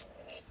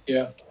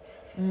 Yeah.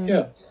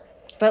 Yeah.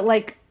 But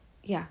like,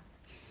 yeah.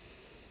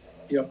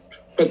 Yep.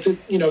 But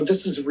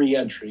this is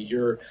re-entry.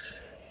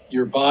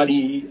 Your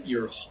body,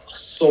 your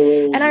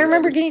soul. And I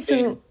remember getting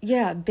so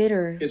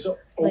bitter. Is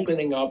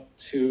opening up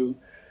to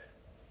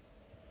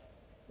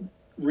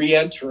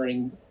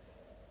re-entering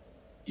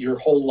your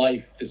whole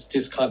life, this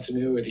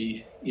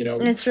discontinuity,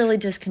 And it's really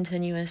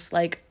discontinuous.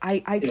 Like,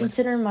 I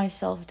consider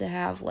myself to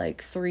have,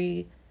 like,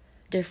 3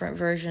 different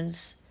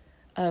versions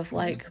of,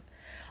 like,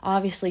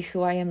 obviously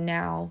who I am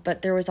now.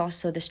 But there was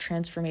also this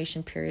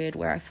transformation period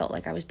where I felt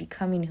like I was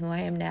becoming who I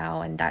am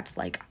now. And that's,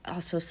 like,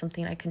 also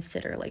something I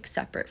consider, like,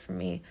 separate from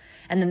me.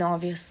 And then,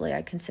 obviously,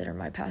 I consider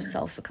my past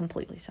self a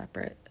completely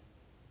separate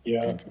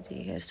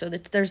entity. So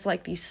there's,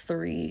 like, these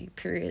 3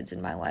 periods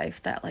in my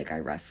life that, like, I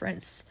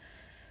reference.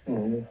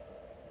 Mm-hmm.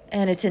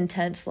 And it's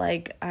intense.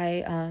 Like,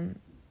 I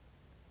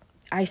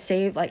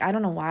save, like, I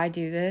don't know why I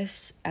do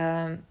this,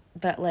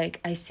 but, like,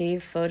 I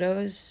save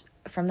photos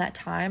from that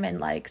time, and,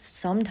 like,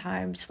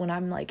 sometimes when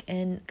I'm, like,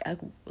 in a,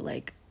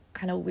 like,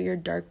 kind of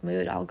weird, dark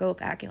mood, I'll go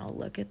back and I'll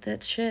look at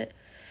that shit,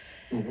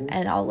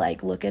 and I'll,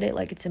 like, look at it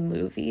like it's a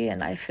movie,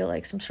 and I feel,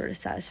 like, some sort of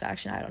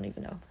satisfaction. I don't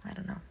even know. I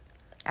don't know.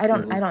 I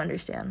don't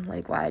understand,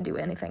 like, why I do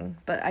anything,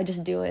 but I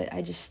just do it.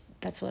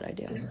 That's what I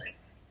do.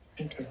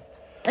 Okay.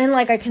 And,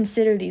 like, I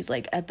consider these,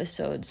 like,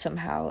 episodes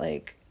somehow,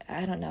 like,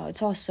 I don't know.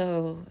 It's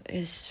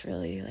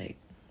really, like,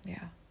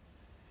 yeah.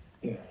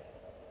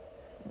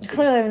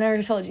 Clearly, I've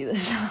never told you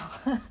this.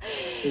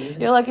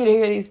 You're lucky to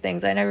hear these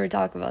things. I never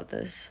talk about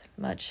this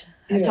much.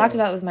 I've talked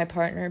about it with my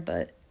partner,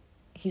 but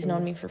he's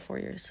known me for 4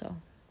 years, so.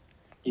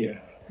 Yeah.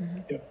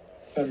 Yeah.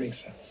 That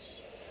makes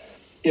sense.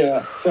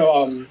 Yeah.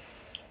 So,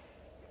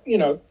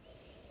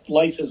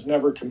 life is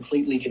never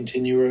completely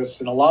continuous,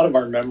 and a lot of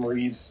our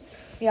memories...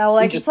 Yeah, well,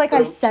 like, it's like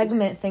I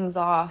segment things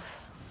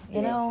off,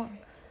 you know?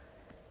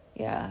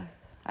 Yeah.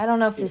 I don't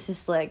know if this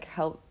is, like,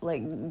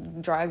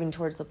 driving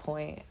towards the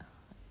point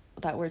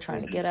that we're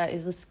trying to get at.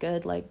 Is this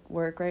good, like,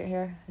 work right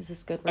here? Is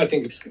this good work? I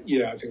think it's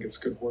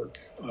good work.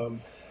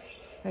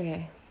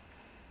 Okay.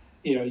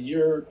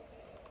 You're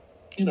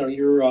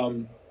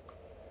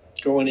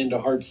going into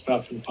hard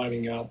stuff and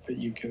finding out that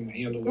you can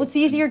handle it. Well, it's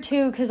easier,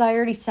 too, because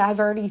I've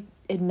already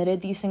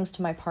admitted these things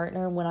to my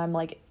partner when I'm,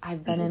 like,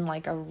 I've been in,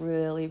 like,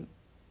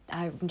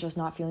 I'm just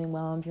not feeling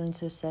well. I'm feeling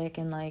so sick,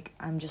 and, like,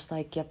 I'm just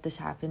like, yep, this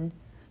happened.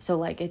 So,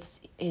 like,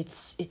 it's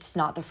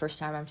not the first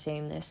time I'm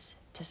saying this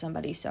to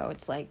somebody. So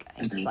it's like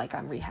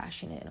I'm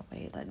rehashing it in a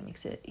way that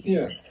makes it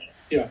easier.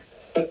 Yeah.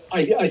 But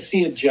I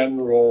see a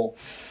general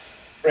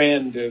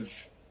trend of,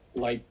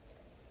 like,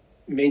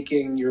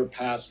 making your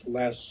past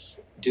less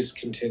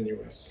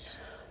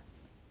discontinuous.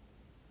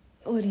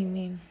 What do you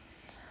mean?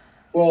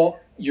 Well,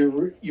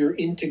 you're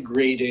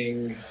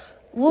integrating.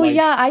 Well,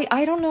 like,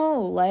 I don't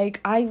know.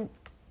 Like, I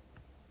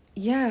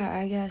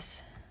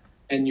guess.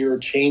 And you're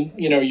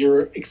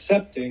you're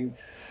accepting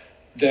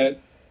that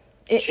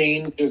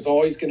change is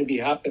always going to be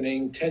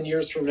happening. 10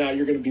 years from now,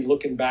 you're going to be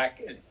looking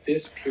back at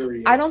this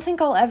period. I don't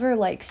think I'll ever,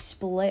 like,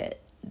 split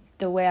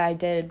the way I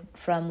did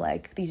from,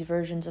 like, these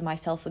versions of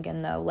myself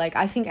again, though. Like,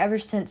 I think ever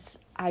since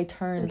I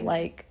turned,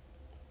 like,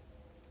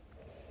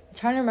 I'm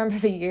trying to remember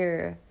the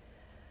year,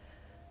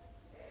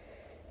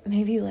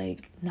 maybe,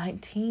 like,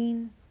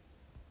 19,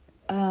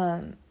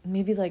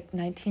 maybe, like,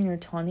 19 or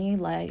 20,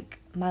 like,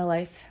 my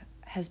life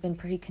has been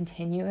pretty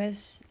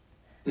continuous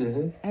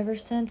ever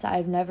since.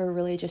 I've never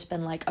really just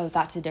been like, oh,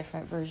 that's a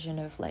different version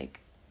of, like,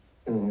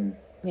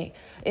 me.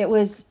 It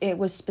was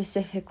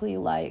specifically,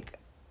 like,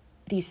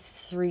 these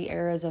 3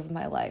 eras of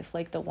my life,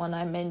 like the one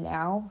I'm in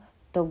now,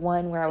 the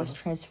one where I was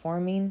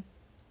transforming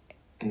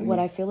what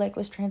I feel like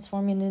was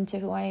transforming into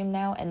who I am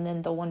now, and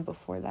then the one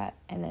before that,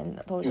 and then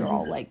those are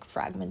all, like,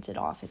 fragmented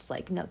off. It's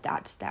like, no,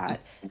 that's that,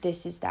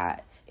 this is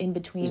that, in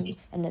between,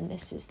 and then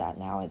this is that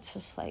now. It's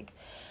just like,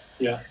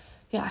 yeah.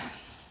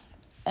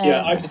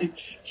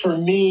 For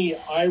me,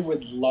 I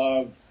would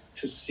love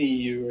to see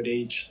you at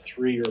age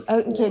 3 or 4.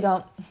 Okay,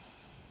 don't.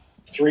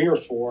 3 or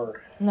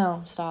 4.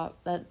 No, stop.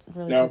 That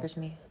really triggers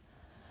me.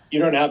 You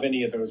don't have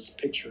any of those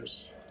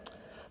pictures.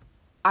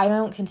 I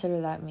don't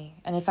consider that me.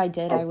 And if I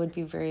did, I would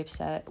be very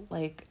upset.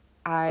 Like,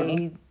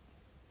 I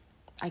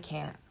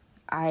can't.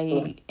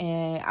 I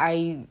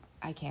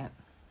can't.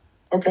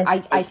 Okay.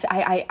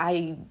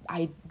 I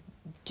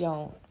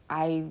don't.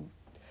 I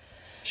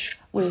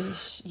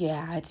wish,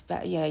 it's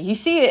bad. Yeah, you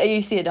see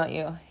it, don't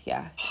you?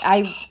 Yeah.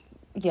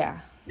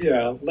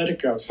 Yeah, let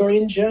it go. So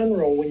in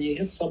general, when you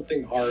hit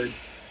something hard,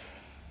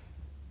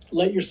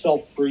 let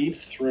yourself breathe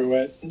through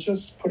it and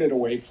just put it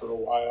away for a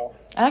while.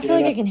 And I feel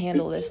like I can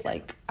handle this.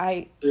 Like,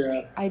 I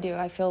do.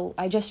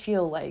 I just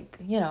feel like,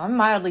 I'm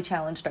mildly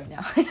challenged right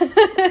now.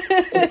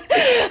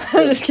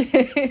 I'm just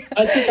kidding.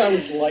 I think I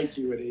would like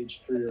you at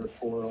age 3 or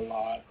 4 a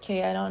lot.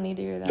 Okay, I don't need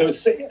to hear that. No,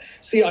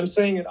 see, I'm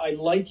saying it. I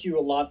like you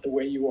a lot the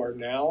way you are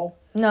now.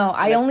 No,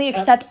 I only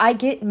accept. I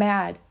get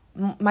mad.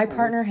 My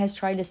partner has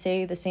tried to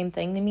say the same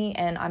thing to me,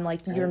 and I'm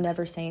like, you're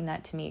never saying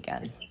that to me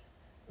again.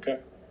 Okay.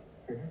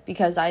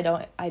 Because I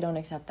don't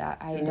accept that.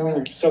 I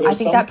don't. So I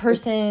think that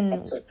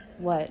person.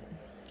 What?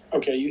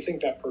 Okay, you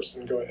think that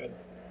person? Go ahead.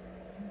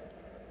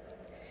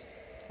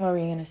 What were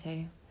you gonna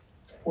say?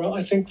 Well,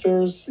 I think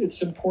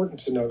it's important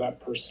to know that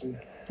person.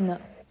 No.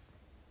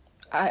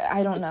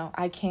 I don't know.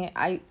 I can't.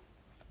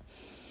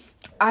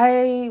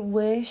 I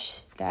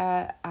wish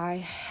that I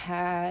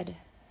had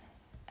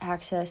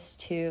access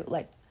to,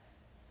 like,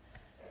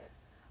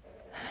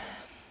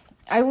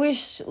 I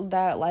wish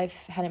that life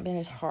hadn't been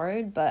as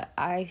hard, but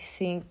I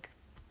think,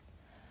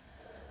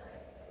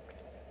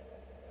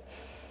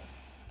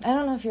 I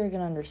don't know if you're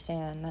gonna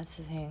understand. That's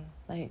the thing.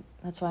 Like,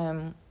 that's why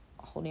I'm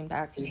holding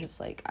back, because,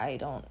 like, I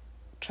don't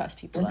trust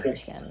people to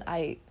understand.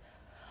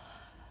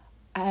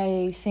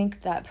 I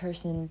think that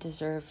person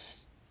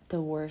deserves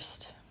the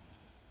worst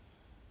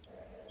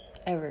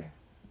ever.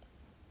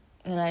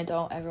 And I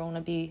don't ever want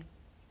to be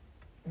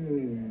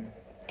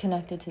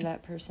connected to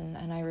that person,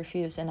 and I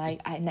refuse. And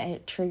and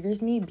it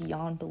triggers me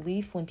beyond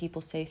belief when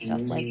people say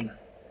stuff like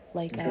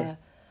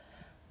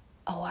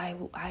oh, I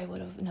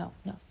would have, no.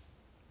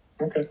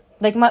 Okay.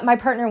 Like, my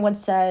partner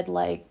once said,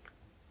 like,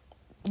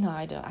 no,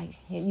 I don't,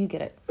 you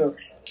get it. So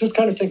just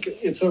kind of think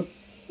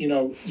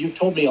you've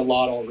told me a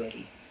lot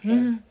already. Okay?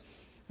 Mm-hmm.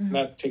 And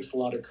that takes a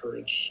lot of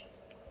courage.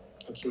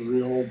 That's a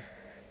real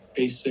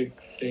basic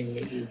thing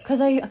that you've...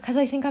 Because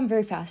I think I'm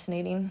very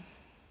fascinating.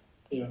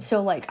 Yeah.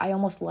 So, like, I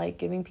almost like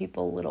giving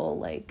people little,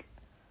 like...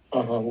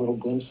 little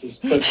glimpses.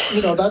 But,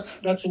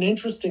 that's an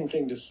interesting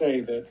thing to say,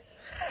 that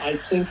I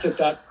think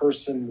that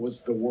person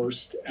was the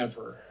worst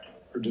ever,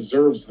 or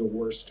deserves the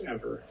worst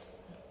ever.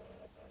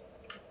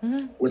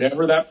 Mm-hmm.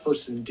 Whatever that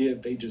person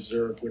did, they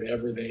deserved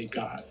whatever they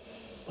got.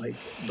 Like,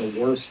 the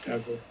worst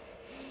ever.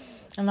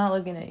 I'm not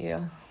looking at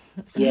you.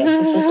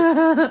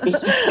 Yeah.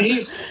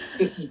 This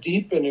is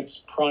deep, and it's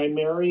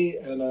primary,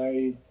 and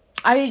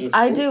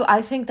I do.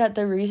 I think that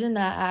the reason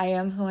that I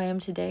am who I am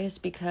today is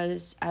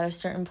because at a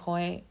certain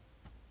point,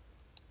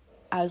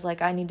 I was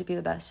like, I need to be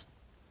the best.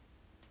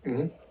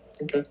 Mm-hmm.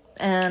 Okay.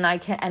 And I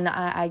can,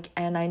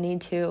 and I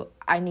need to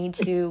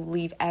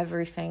leave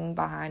everything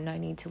behind. I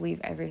need to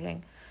leave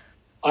everything.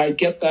 I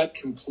get that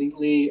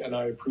completely, and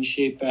I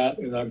appreciate that,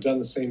 and I've done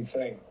the same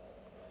thing.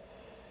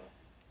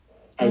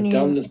 I've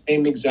done the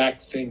same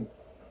exact thing.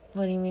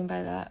 What do you mean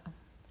by that?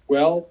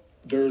 Well,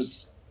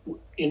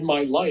 in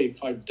my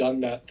life, I've done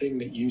that thing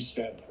that you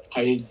said.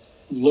 I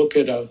look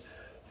at a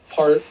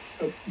part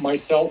of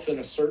myself in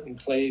a certain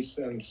place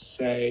and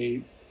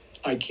say,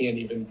 I can't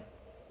even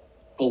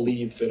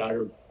believe that I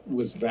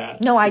was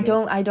that. No, I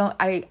don't.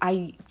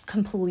 I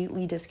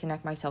completely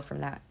disconnect myself from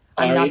that.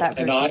 I'm not that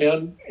person. I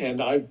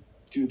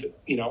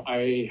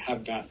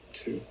have that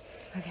too.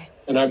 Okay.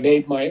 And I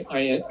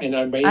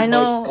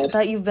know myself,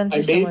 that you've been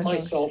through similar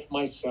things. I made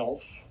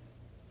myself.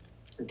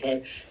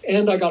 Okay.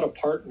 And I got a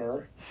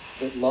partner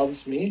that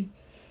loves me.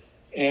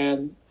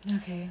 And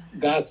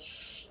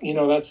that's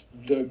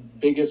the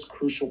biggest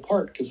crucial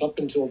part, because up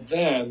until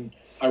then,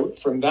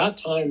 from that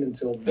time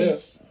until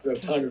the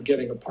time of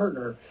getting a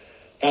partner,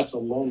 that's a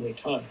lonely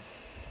time.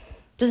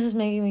 This is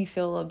making me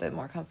feel a little bit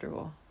more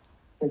comfortable.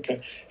 Okay.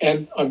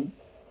 And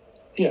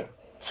yeah.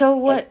 So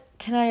what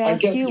can I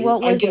ask you? What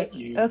was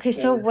okay?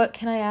 So what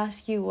can I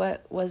ask you?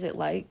 What was it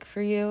like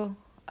for you?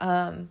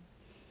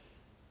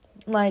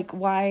 Like,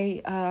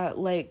 why?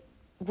 Like,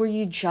 were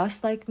you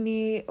just like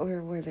me,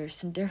 or were there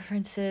some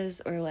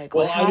differences, or like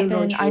what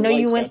happened? I know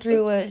you went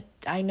through it.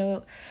 I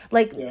know,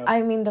 like,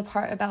 I mean, the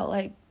part about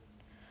like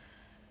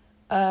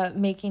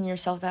making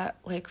yourself, that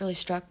like really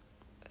struck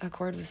a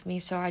chord with me.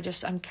 So I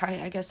guess I'm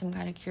kind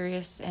of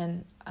curious,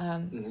 and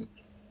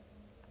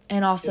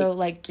and also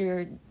like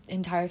your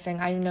entire thing.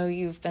 I know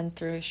you've been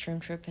through a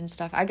shroom trip and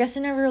stuff. I guess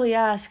I never really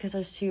asked because I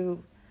was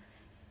too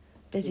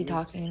busy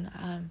talking.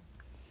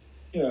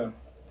 Yeah.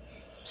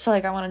 So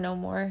like, I want to know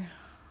more.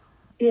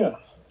 Yeah,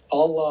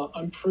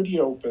 I'm pretty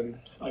open.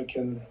 I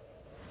can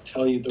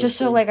tell you those just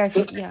so things.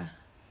 like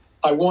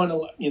I want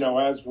to,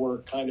 as we're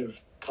kind of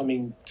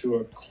coming to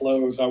a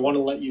close, I want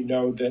to let you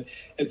know that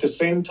at the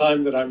same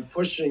time that I'm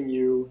pushing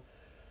you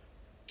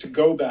to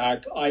go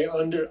back, I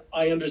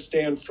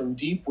understand from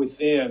deep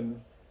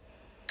within,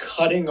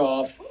 cutting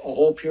off a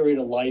whole period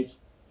of life,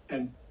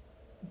 and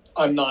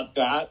I'm not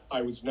that.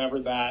 I was never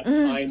that.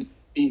 I'm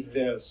be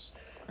this,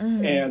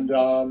 and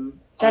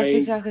that's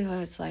exactly what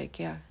it's like.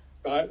 Yeah.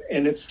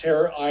 And it's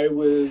terror. I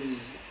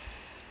was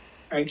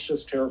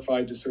anxious,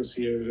 terrified,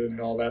 dissociated, and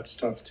all that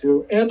stuff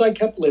too. And I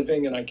kept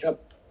living, and I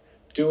kept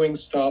doing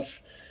stuff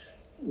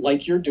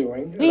like you're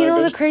doing.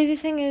 The crazy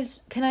thing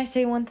is, can I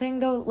say one thing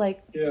though?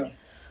 Like, yeah.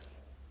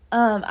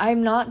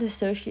 I'm not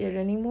dissociated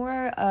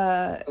anymore.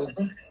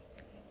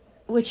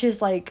 Which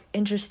is like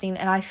interesting,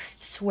 and I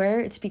swear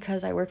it's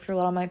because I worked through a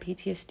lot of my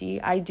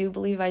PTSD. I do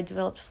believe I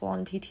developed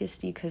full-on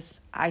PTSD because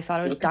I thought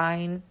I was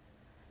dying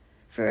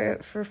for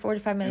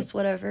 45 minutes,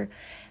 whatever.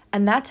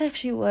 And that's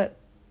actually what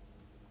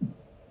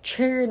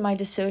triggered my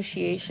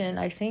dissociation,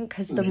 I think,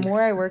 because the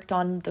more I worked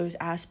on those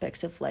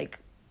aspects of like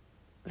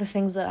the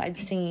things that I'd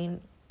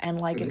seen and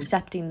like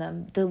accepting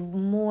them, the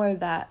more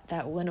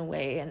that went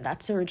away. And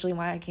that's originally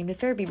why I came to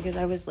therapy, because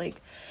I was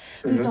like,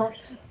 please don't,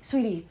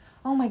 sweetie,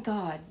 oh my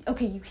God,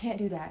 okay, you can't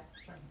do that.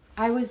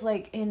 I was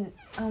like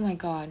oh my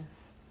God,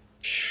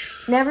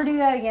 never do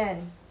that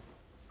again.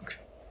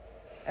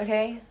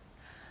 Okay?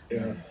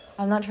 Yeah.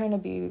 I'm not trying to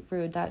be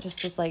rude. That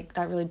just was like,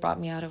 that really brought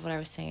me out of what I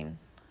was saying.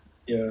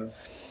 Yeah.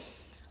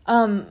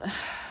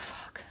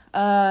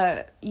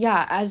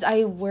 Yeah, as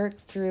I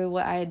worked through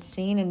what I had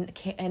seen and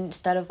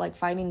instead of like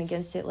fighting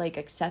against it, like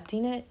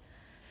accepting it,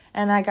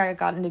 and I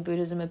got into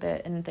Buddhism a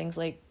bit and things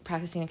like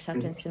practicing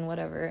acceptance and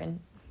whatever, and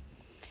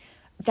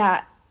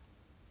that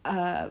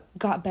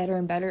got better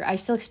and better. I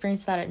still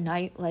experience that at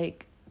night,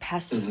 like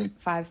past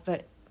 5,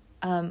 but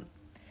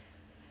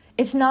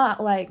it's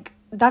not like,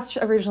 that's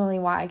originally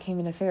why I came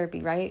into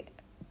therapy, right?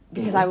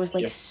 Because I was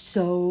like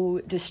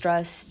so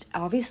distressed,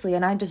 obviously,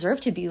 and I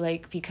deserve to be,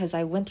 like, because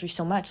I went through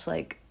so much,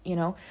 like, you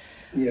know.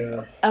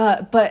 Yeah.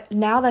 But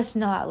now that's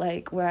not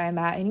like where I'm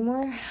at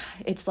anymore.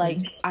 It's like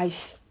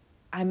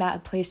I'm at a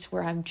place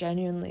where I'm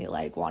genuinely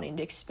like wanting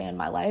to expand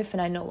my life,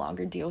 and I no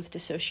longer deal with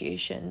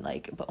dissociation,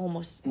 like, but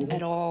almost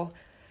at all.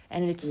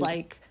 And it's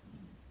like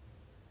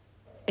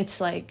I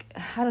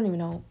don't even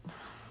know.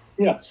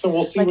 Yeah. So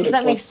we'll see. Like, what if it's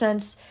that makes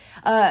sense.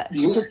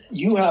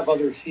 You have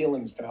other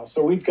feelings now,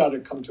 so we've got to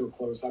come to a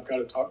close. I've got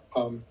to talk.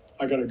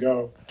 I got to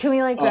go. Can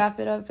we like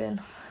wrap it up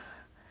in?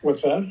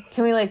 What's that?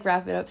 Can we like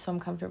wrap it up so I'm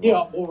comfortable?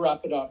 Yeah, we'll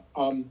wrap it up.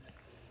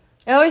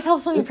 It always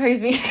helps when you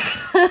praise me.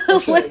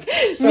 Okay. Like,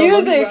 So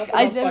music.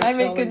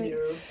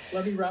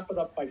 Let me wrap it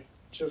up by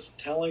just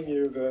telling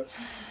you that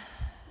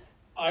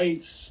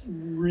I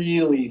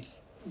really,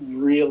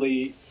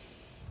 really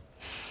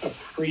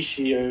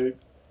appreciate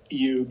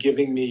you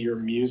giving me your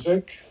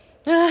music.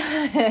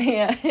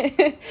 Yeah.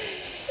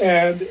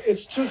 And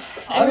it's just,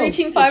 I'm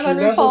reaching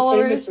 500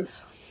 followers.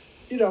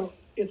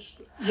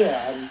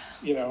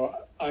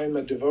 I'm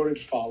a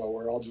devoted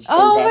follower. I'll just say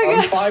Oh that. my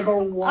God. I'm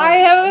 501. I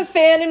have a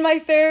fan in my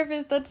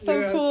therapist. That's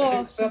so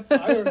cool. Except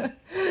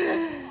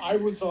I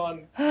was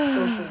on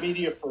social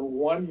media for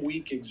 1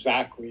 week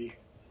exactly.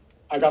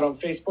 I got on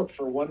Facebook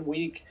for 1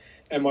 week,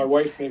 and my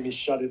wife made me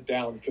shut it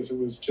down because it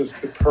was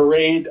just the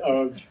parade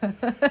of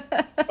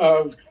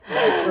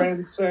my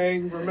friends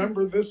saying,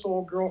 "Remember this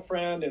old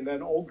girlfriend?" and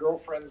then old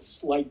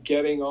girlfriends like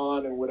getting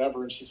on and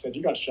whatever. And she said,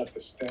 "You got to shut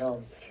this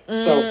down."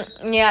 So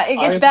yeah, it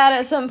gets bad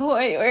at some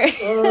point. Where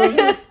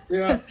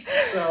yeah.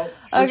 So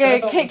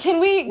okay, can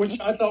we? Which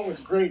I thought was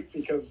great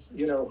because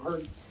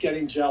her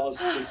getting jealous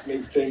just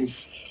made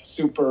things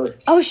super.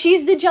 Oh,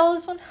 she's the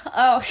jealous one.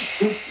 Oh.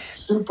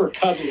 Super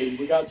cuddly.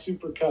 We got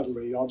super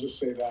cuddly. I'll just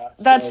say that.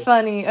 That's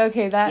funny.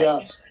 Okay, that.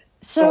 Yeah.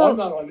 So I'm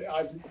not on.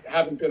 I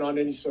haven't been on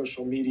any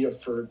social media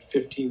for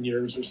 15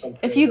 years or something.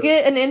 If you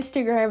get an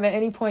Instagram at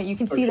any point, you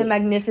can see the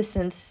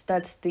magnificence.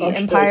 That's the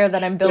empire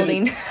that I'm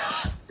building.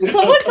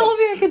 Someone told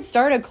me I could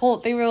start a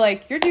cult. They were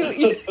like, "You're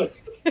doing."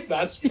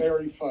 That's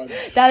very funny.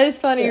 That is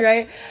funny,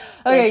 right?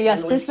 Okay,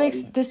 That's yes,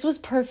 really this was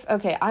perfect.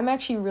 Okay, I'm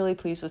actually really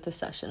pleased with this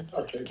session.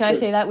 Okay, can I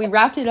say that we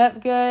wrapped it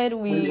up good?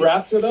 We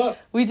wrapped it up.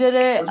 We did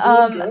it.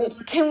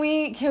 Good. Can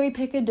we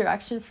pick a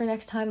direction for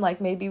next time?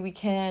 Like maybe we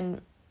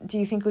can. Do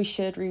you think we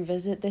should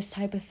revisit this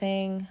type of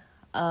thing?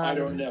 I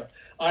don't know.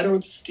 I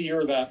don't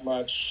steer that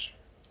much.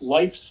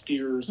 Life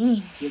steers,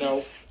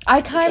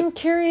 I'm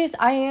curious.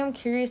 I am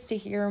curious to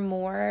hear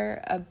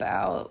more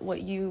about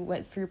what you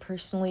went through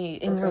personally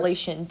in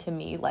relation to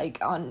me.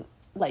 Like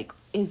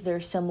is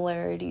there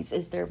similarities?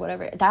 Is there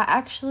whatever? That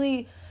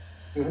actually,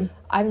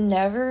 I've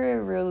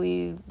never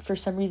really, for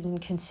some reason,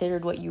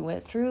 considered what you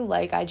went through.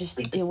 Like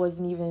it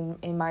wasn't even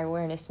in my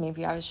awareness.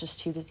 Maybe I was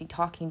just too busy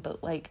talking.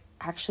 But like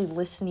actually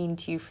listening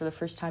to you for the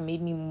first time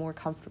made me more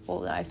comfortable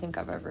than I think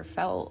I've ever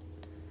felt.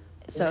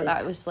 So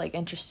that was like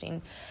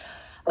interesting.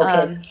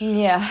 Okay.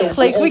 Yeah. So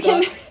like we'll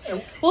save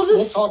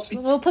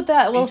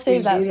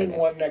that for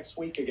one next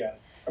week again.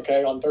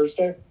 Okay, on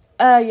Thursday?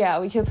 Yeah,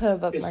 we could put a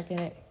bookmark in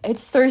it.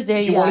 It's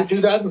Thursday, you want to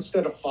do that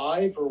instead of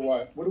 5 or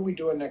what? What are we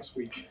doing next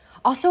week?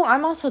 Also,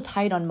 I'm also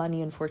tight on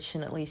money,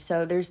 unfortunately,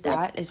 so there's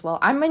that as well.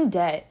 I'm in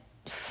debt.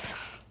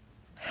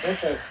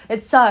 Okay.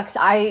 It sucks.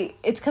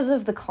 It's because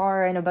of the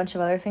car and a bunch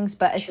of other things,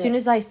 but as soon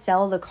as I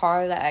sell the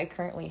car that I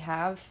currently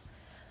have,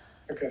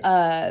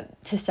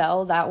 to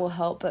sell, that will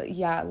help. But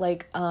yeah,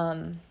 like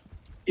so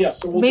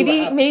we'll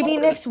maybe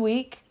next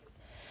week.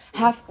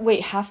 Half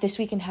this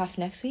week and half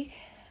next week.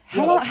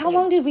 How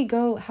long did we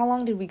go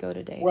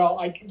today?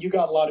 Well, you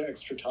got a lot of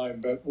extra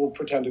time, but we'll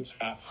pretend it's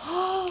half.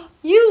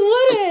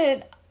 You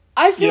wouldn't.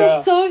 I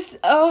feel so.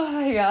 Oh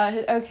my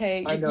god.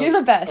 Okay, you're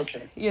the best.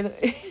 Okay. You're the.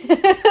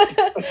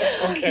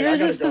 Okay, you're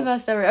just the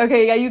best ever.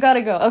 Okay, yeah, you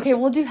gotta go. Okay,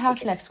 we'll do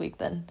half next week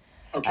then.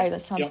 Okay. All right,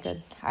 that sounds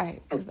good. All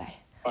right, goodbye.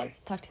 Bye.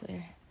 Talk to you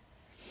later.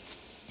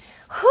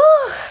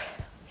 Whew.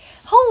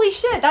 Holy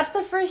shit, that's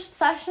the first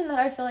session that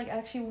I feel like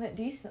actually went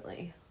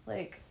decently.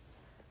 Like,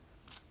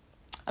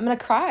 I'm gonna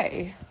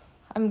cry.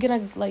 I'm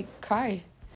gonna, cry.